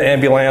sitting in an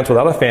ambulance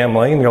without a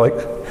family. And you're like,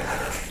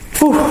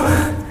 whew,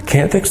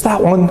 can't fix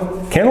that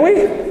one. Can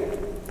we?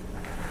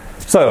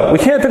 So, we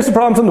can't fix the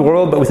problems in the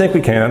world, but we think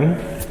we can.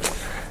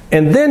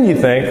 And then you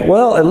think,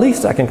 well, at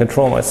least I can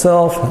control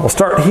myself. I'll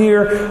start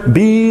here.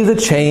 Be the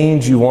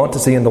change you want to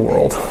see in the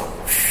world.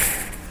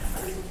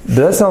 Did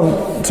that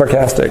sound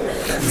sarcastic?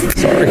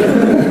 Sorry.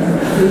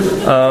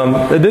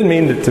 It didn't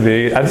mean it to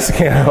be. I just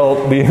can't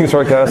help being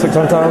sarcastic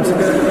sometimes.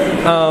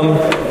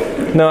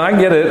 No, I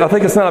get it. I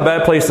think it's not a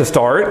bad place to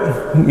start.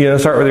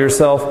 Start with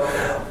yourself.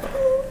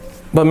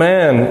 But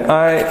man,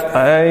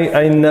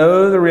 I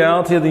know the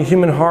reality of the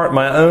human heart,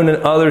 my own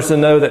and others, to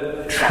know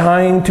that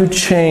trying to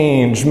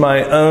change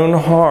my own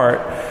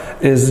heart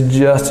is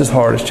just as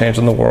hard as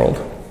changing the world.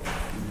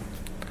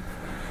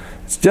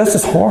 It's just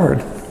as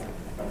hard.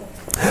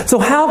 So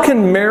how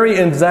can Mary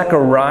and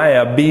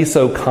Zechariah be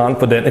so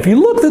confident? If you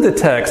look through the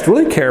text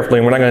really carefully,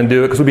 and we're not going to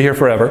do it because we'll be here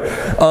forever,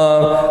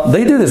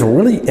 they do this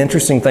really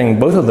interesting thing,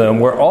 both of them,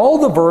 where all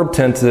the verb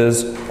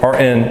tenses are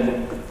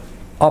in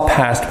a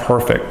past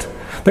perfect.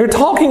 They're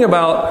talking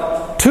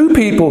about two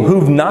people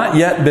who've not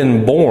yet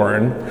been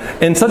born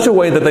in such a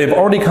way that they've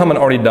already come and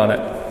already done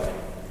it.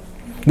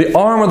 The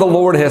arm of the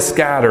Lord has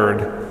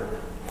scattered.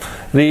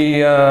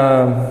 The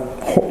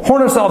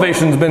horn of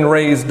salvation has been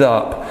raised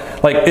up.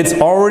 It's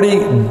already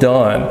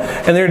done.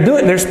 And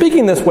they're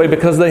speaking this way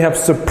because they have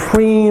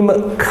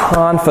supreme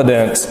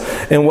confidence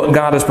in what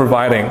God is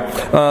providing.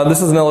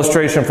 This is an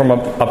illustration from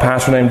a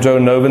pastor named Joe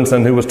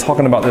Novenson who was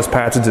talking about this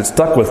passage. It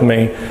stuck with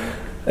me.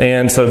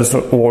 And so this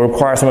will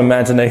require some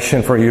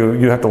imagination for you.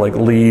 You have to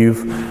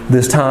leave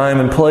this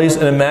time and place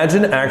and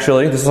imagine,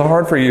 actually, this is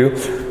hard for you,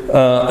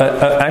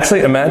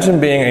 actually imagine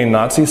being a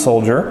Nazi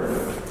soldier.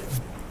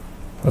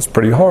 That's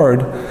pretty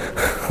hard.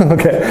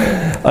 Okay.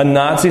 A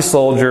Nazi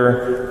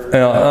soldier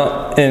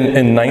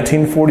in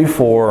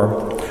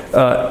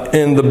 1944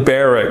 in the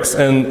barracks,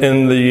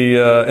 in the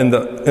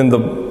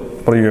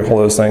what do you call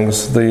those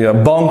things? The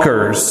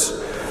bunkers,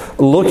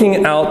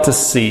 looking out to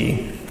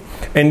sea.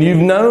 And you've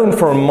known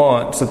for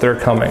months that they're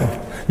coming.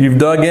 You've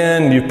dug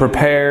in, you've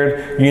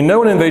prepared. You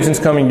know an invasion's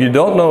coming. You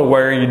don't know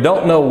where, you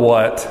don't know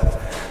what,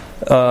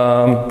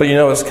 but you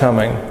know it's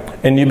coming.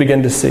 And you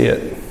begin to see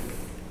it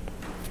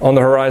on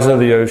the horizon of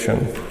the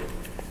ocean.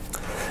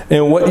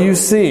 And what you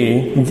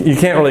see, you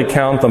can't really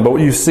count them, but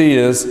what you see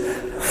is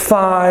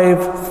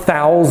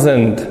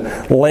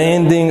 5,000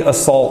 landing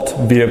assault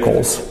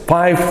vehicles,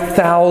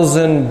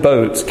 5,000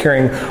 boats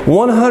carrying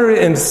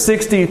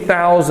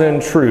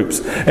 160,000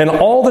 troops, and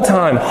all the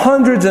time,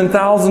 hundreds and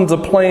thousands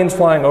of planes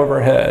flying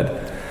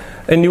overhead.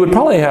 And you would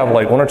probably have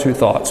one or two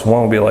thoughts.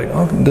 One would be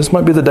oh, this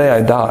might be the day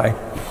I die.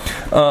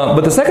 But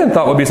the second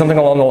thought would be something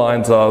along the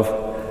lines of,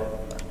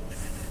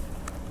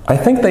 I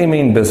think they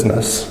mean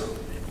business.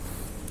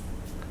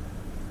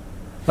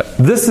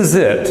 This is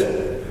it.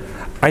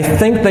 I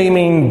think they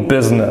mean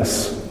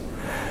business.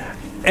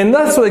 And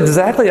that's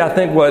exactly, I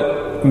think,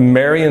 what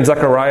Mary and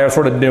Zechariah are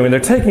sort of doing. They're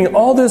taking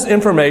all this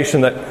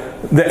information that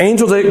the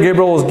angel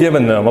Gabriel has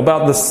given them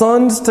about the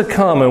sons to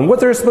come and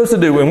what they're supposed to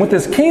do and what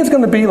this king is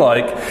going to be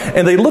like.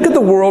 And they look at the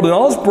world and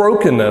all its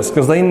brokenness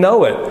because they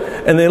know it.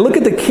 And they look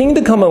at the king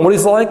to come and what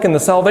he's like and the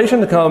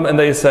salvation to come, and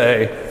they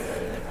say,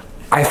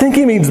 I think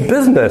he means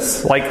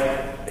business.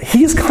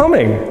 He's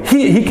coming.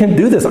 He can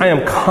do this. I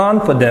am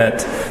confident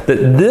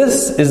that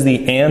this is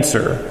the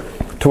answer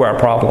to our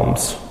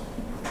problems.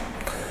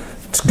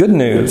 It's good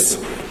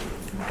news.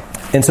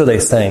 And so they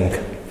sang.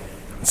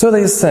 This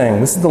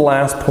is the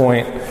last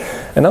point.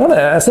 And I want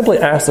to simply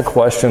ask the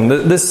question.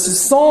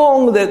 This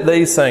song that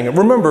they sang,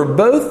 remember,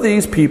 both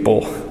these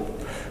people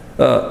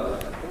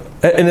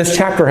in this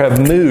chapter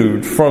have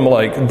moved from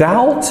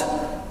doubt.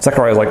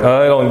 Zechariah's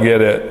I don't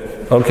get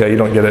it. Okay, you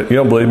don't get it. You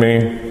don't believe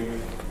me.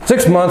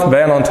 6 months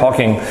ban on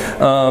talking.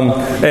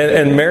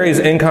 And Mary's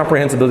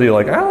incomprehensibility,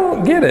 I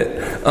don't get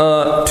it.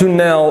 To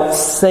now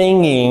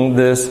singing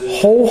this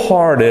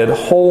wholehearted,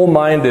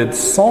 whole-minded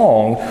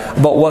song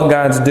about what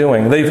God's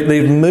doing.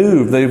 They've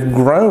moved. They've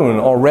grown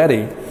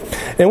already.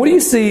 And what you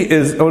see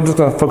is, I'm just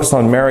going to focus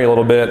on Mary a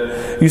little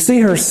bit. You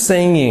see her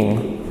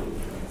singing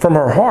from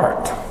her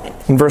heart.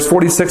 In verse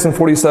 46 and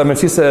 47,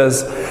 she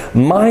says,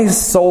 my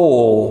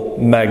soul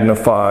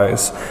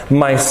magnifies,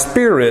 my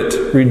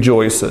spirit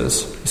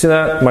rejoices. You see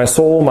that? My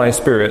soul, my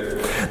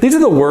spirit. These are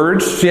the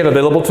words she had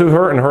available to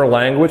her in her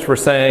language for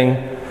saying,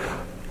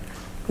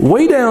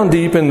 way down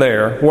deep in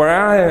there,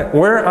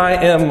 where I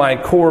am my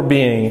core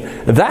being,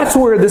 that's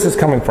where this is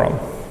coming from.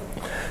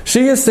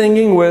 She is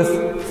singing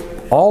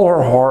with all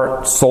her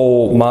heart,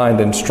 soul,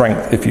 mind, and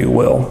strength, if you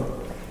will.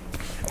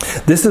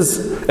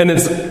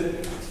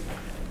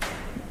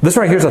 This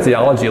right here is a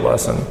theology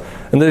lesson.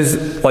 And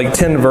there's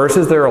 10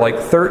 verses. There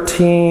are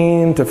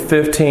 13 to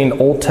 15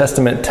 Old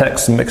Testament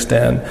texts mixed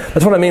in.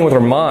 That's what I mean with her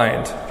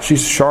mind.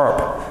 She's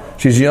sharp.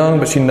 She's young,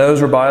 but she knows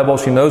her Bible.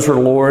 She knows her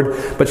Lord.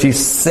 But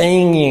she's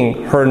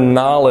singing her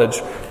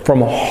knowledge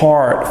from a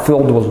heart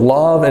filled with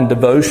love and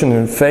devotion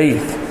and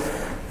faith.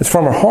 It's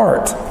from her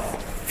heart.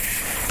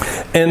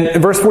 And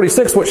in verse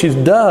 46, what she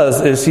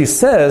does is she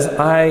says,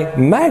 I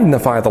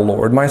magnify the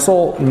Lord. My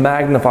soul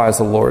magnifies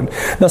the Lord.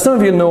 Now, some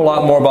of you know a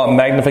lot more about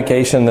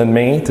magnification than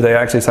me. Today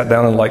I actually sat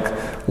down and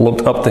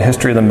looked up the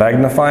history of the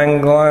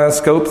magnifying glass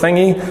scope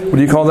thingy. What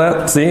do you call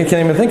that? See, you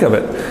can't even think of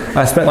it.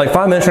 I spent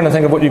 5 minutes trying to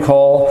think of what you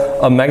call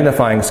a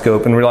magnifying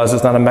scope and realized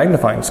it's not a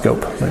magnifying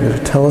scope. There's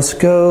a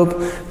telescope,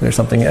 there's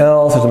something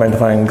else, there's a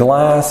magnifying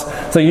glass.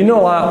 So you know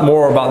a lot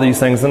more about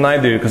these things than I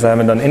do because I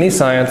haven't done any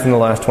science in the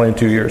last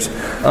 22 years.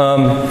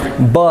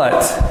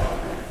 But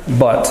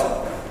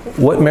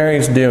what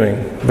Mary's doing,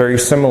 very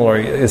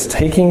similarly, is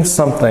taking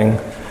something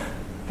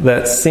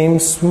that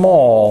seems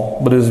small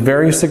but is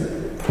very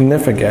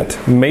significant,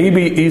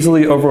 maybe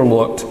easily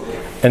overlooked,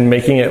 and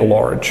making it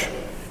large.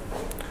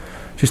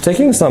 She's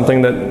taking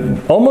something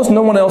that almost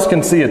no one else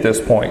can see at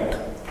this point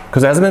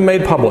because it hasn't been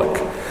made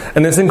public.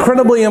 And it's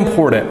incredibly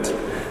important.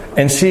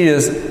 And she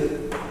is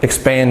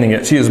expanding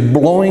it. She is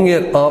blowing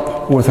it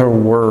up with her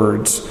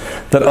words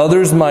that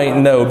others might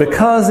know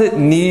because it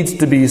needs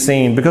to be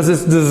seen, because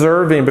it's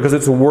deserving, because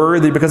it's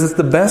worthy, because it's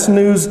the best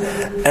news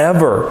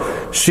ever.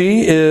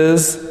 She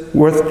is,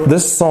 with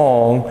this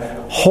song,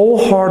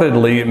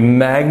 wholeheartedly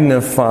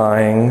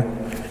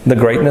magnifying the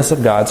greatness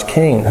of God's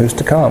King who's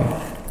to come.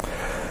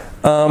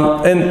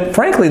 And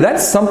frankly,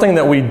 that's something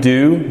that we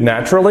do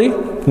naturally,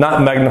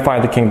 not magnify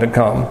the King to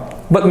come,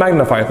 but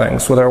magnify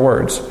things with our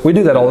words. We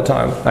do that all the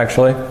time,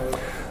 actually.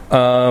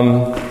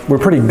 We're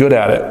pretty good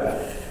at it.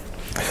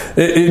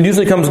 It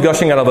usually comes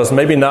gushing out of us,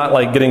 maybe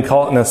not getting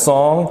caught in a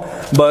song,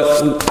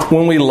 but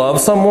when we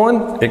love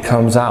someone, it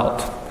comes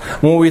out.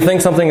 When we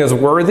think something is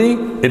worthy,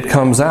 it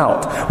comes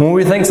out. When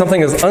we think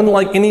something is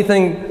unlike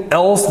anything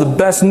else, the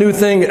best new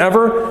thing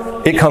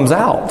ever, it comes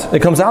out.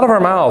 It comes out of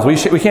our mouths.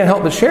 We can't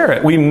help but share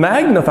it. We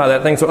magnify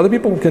that thing so other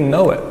people can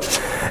know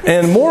it.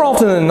 And more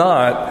often than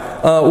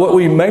not, what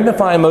we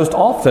magnify most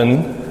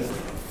often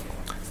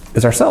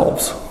is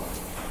ourselves.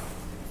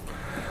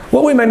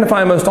 What we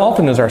magnify most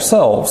often is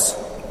ourselves.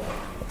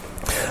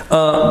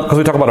 Because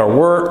we talk about our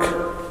work,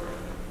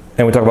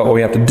 and we talk about what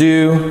we have to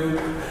do,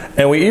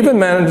 and we even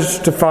manage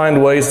to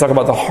find ways to talk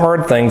about the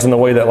hard things in a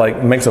way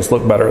that makes us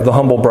look better. The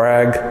humble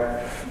brag,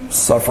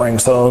 suffering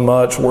so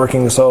much,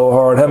 working so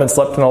hard, haven't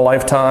slept in a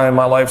lifetime,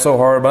 my life's so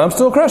hard, but I'm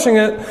still crushing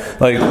it.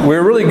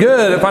 We're really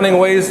good at finding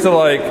ways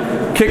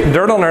to kick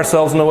dirt on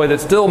ourselves in a way that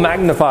still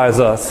magnifies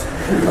us.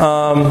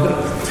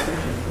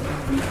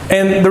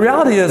 And the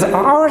reality is,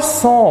 our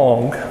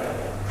song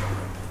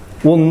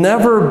will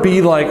never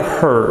be like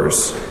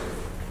hers.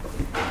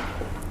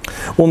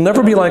 Will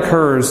never be like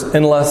hers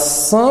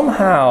unless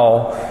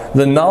somehow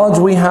the knowledge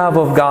we have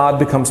of God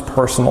becomes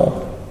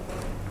personal.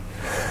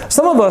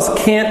 Some of us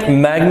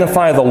can't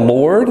magnify the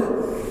Lord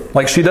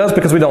like she does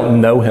because we don't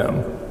know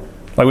Him.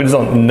 We just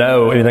don't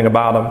know anything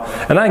about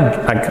Him. And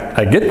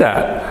I get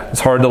that.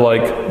 It's hard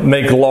to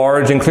make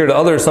large and clear to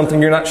others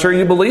something you're not sure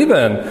you believe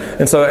in.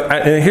 And so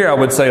here I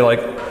would say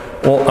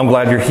well, I'm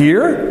glad you're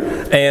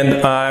here,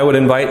 and I would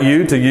invite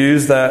you to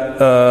use that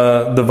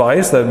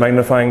device, that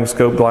magnifying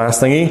scope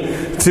glass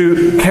thingy,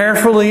 to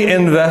carefully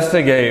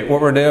investigate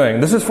what we're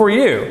doing. This is for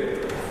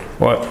you.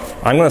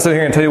 I'm going to sit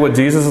here and tell you what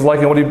Jesus is like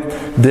and what He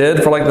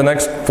did for the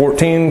next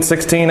 14,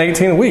 16,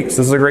 18 weeks.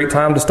 This is a great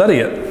time to study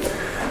it.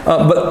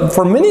 But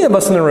for many of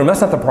us in the room, that's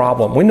not the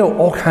problem. We know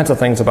all kinds of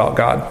things about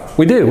God.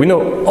 We do. We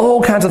know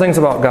all kinds of things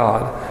about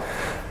God.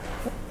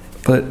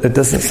 But it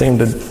doesn't seem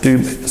to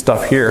do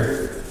stuff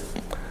here.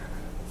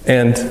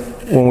 And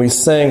when we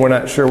sing, we're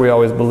not sure we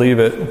always believe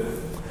it.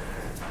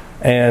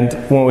 And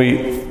when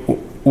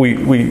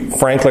we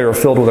frankly are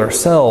filled with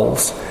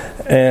ourselves.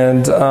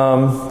 And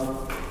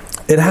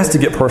it has to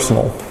get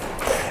personal.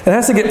 It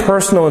has to get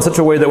personal in such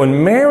a way that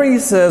when Mary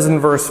says in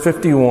verse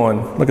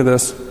 51, look at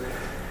this,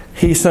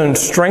 He sown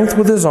strength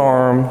with His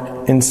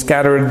arm and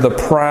scattered the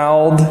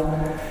proud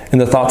in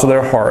the thoughts of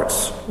their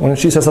hearts. When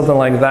she says something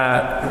like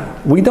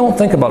that, we don't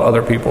think about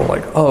other people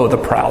the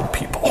proud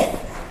people.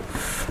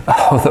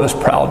 Oh, those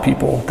proud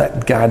people.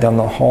 That guy down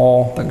the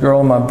hall, that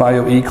girl in my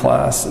Bio E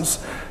class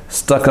is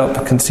stuck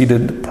up,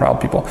 conceited,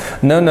 proud people.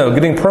 No.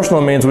 Getting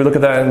personal means we look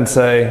at that and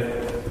say,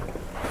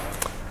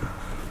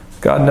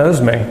 God knows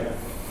me.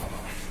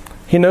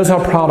 He knows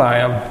how proud I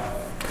am.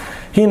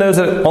 He knows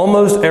that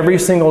almost every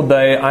single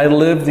day I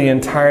live the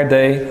entire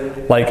day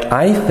like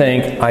I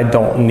think I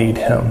don't need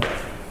Him.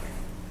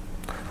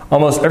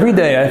 Almost every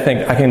day I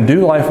think I can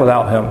do life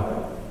without Him.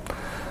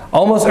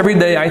 Almost every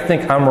day I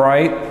think I'm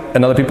right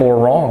and other people are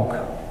wrong.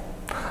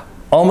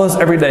 Almost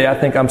every day I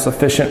think I'm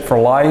sufficient for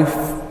life,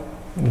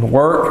 and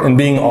work, and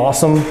being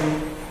awesome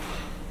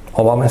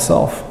all by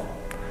myself.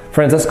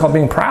 Friends, that's called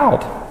being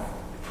proud.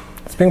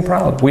 It's being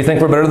proud. We think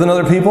we're better than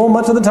other people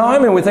much of the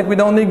time, and we think we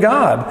don't need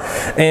God.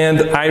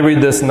 And I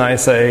read this and I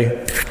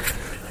say,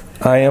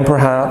 I am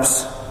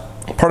perhaps,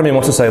 part of me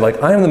wants to say,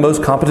 I am the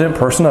most competent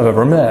person I've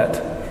ever met.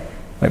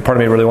 Part of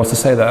me really wants to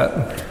say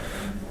that.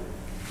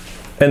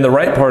 And the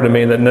right part of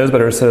me that knows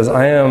better says,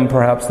 I am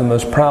perhaps the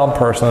most proud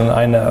person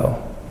I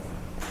know.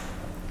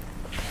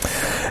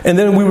 And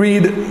then we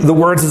read the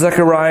words of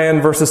Zechariah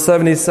in verses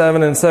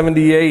 77 and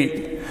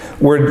 78,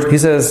 where he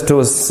says to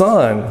his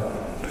son,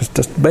 just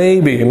a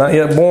baby, not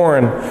yet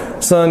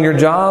born, son, your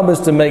job is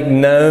to make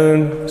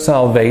known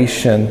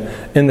salvation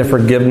in the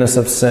forgiveness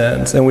of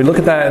sins. And we look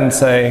at that and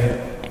say,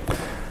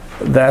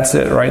 that's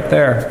it right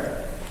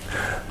there.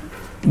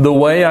 The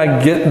way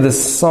I get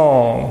this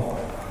song,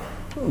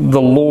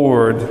 the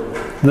Lord,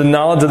 the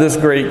knowledge of this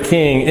great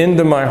King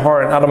into my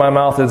heart and out of my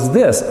mouth is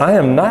this. I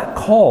am not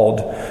called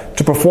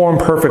to perform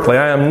perfectly.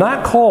 I am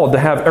not called to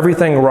have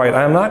everything right.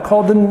 I am not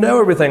called to know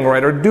everything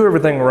right or do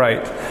everything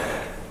right.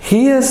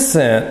 He has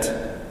sent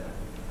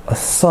a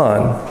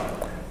Son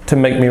to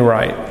make me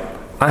right.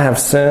 I have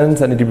sins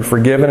that need to be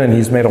forgiven, and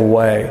He's made a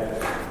way.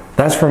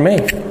 That's for me.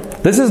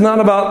 This is not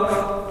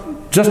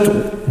about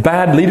just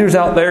bad leaders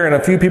out there and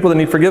a few people that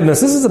need forgiveness.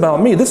 This is about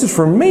me. This is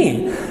for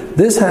me.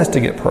 This has to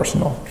get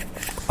personal.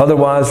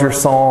 Otherwise, your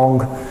song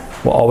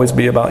will always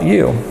be about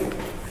you.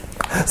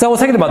 So I was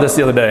thinking about this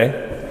the other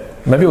day.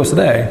 Maybe it was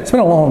today. It's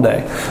been a long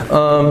day.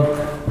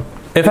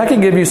 If I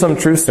could give you some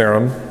truth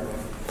serum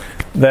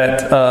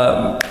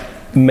that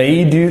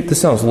made you...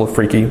 This sounds a little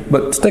freaky,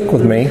 but stick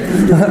with me.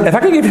 If I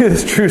could give you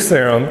this truth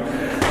serum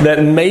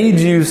that made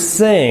you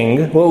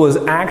sing what was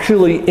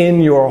actually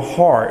in your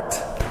heart,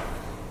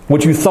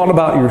 what you thought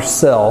about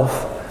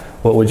yourself,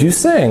 what would you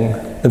sing?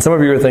 And some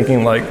of you are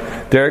thinking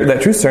Derek,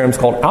 that truth serum is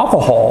called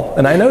alcohol,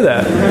 and I know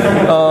that.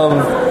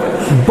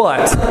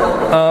 But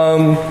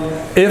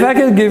if I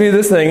could give you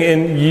this thing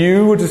and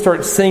you were to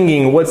start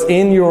singing what's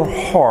in your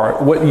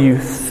heart, what you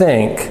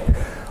think,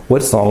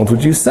 what songs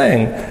would you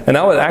sing? And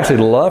I would actually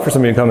love for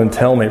somebody to come and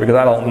tell me, because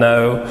I don't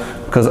know,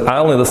 because I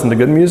only listen to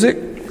good music.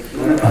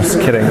 I'm just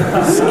kidding.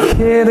 Just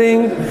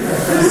kidding.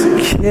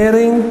 Just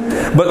kidding.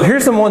 But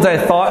here's some ones I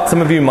thought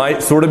some of you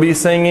might sort of be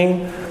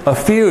singing. A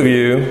few of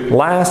you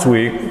last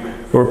week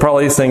were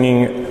probably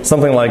singing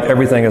something like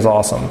Everything is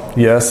Awesome.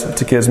 Yes,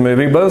 it's a kids'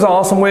 movie, but it was an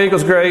awesome week. It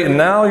was great. And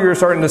now you're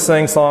starting to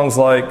sing songs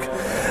like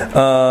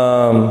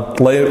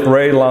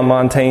Ray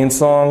LaMontagne's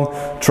song,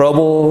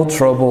 Trouble,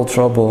 Trouble,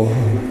 Trouble,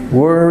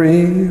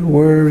 Worry,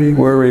 Worry,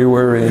 Worry,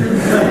 Worry.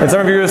 And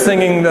some of you are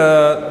singing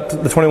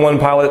the 21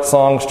 Pilots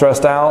song,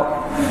 Stressed Out,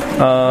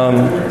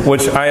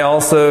 which I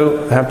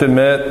also have to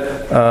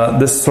admit,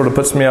 this sort of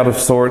puts me out of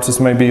sorts. This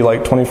may be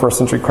like 21st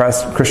century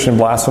Christian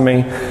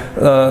blasphemy.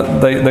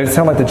 They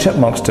sound like the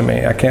Chipmunks to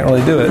me. I can't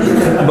really do it.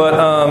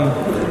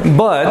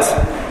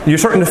 But you're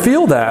starting to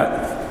feel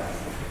that.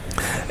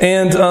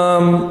 And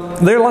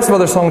there are lots of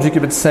other songs you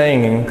could be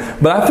singing,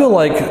 but I feel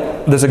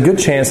like there's a good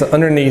chance that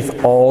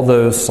underneath all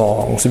those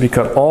songs, if you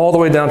cut all the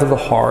way down to the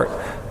heart,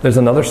 there's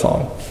another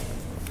song.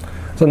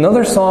 There's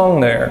another song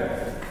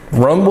there,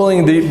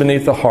 rumbling deep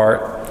beneath the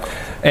heart.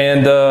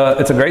 And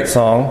it's a great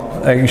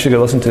song. You should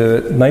go listen to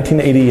it.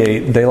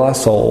 1988, De La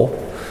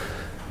Soul,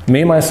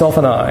 Me, Myself,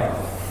 and I.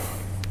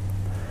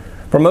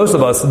 For most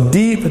of us,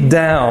 deep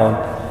down,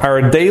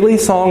 our daily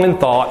song and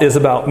thought is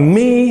about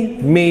me,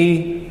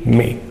 me,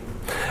 me.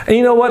 And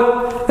you know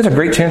what? There's a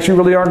great chance you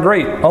really are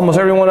great. Almost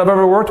everyone I've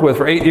ever worked with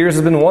for 8 years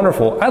has been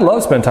wonderful. I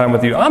love spending time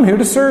with you. I'm here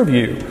to serve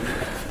you.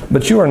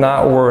 But you are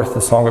not worth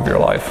the song of your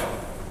life.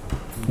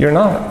 You're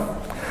not.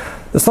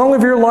 The song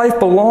of your life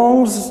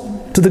belongs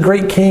to the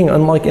great King,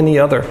 unlike any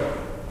other,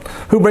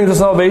 who brings us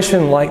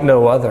salvation like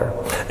no other.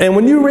 And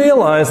when you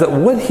realize that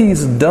what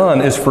He's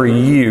done is for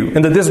you,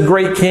 and that this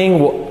great King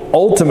will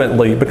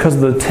ultimately, because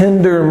of the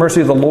tender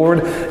mercy of the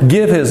Lord,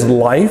 give His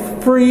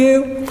life for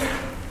you,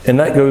 and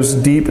that goes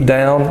deep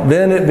down,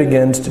 then it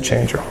begins to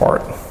change your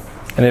heart,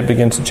 and it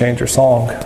begins to change your song.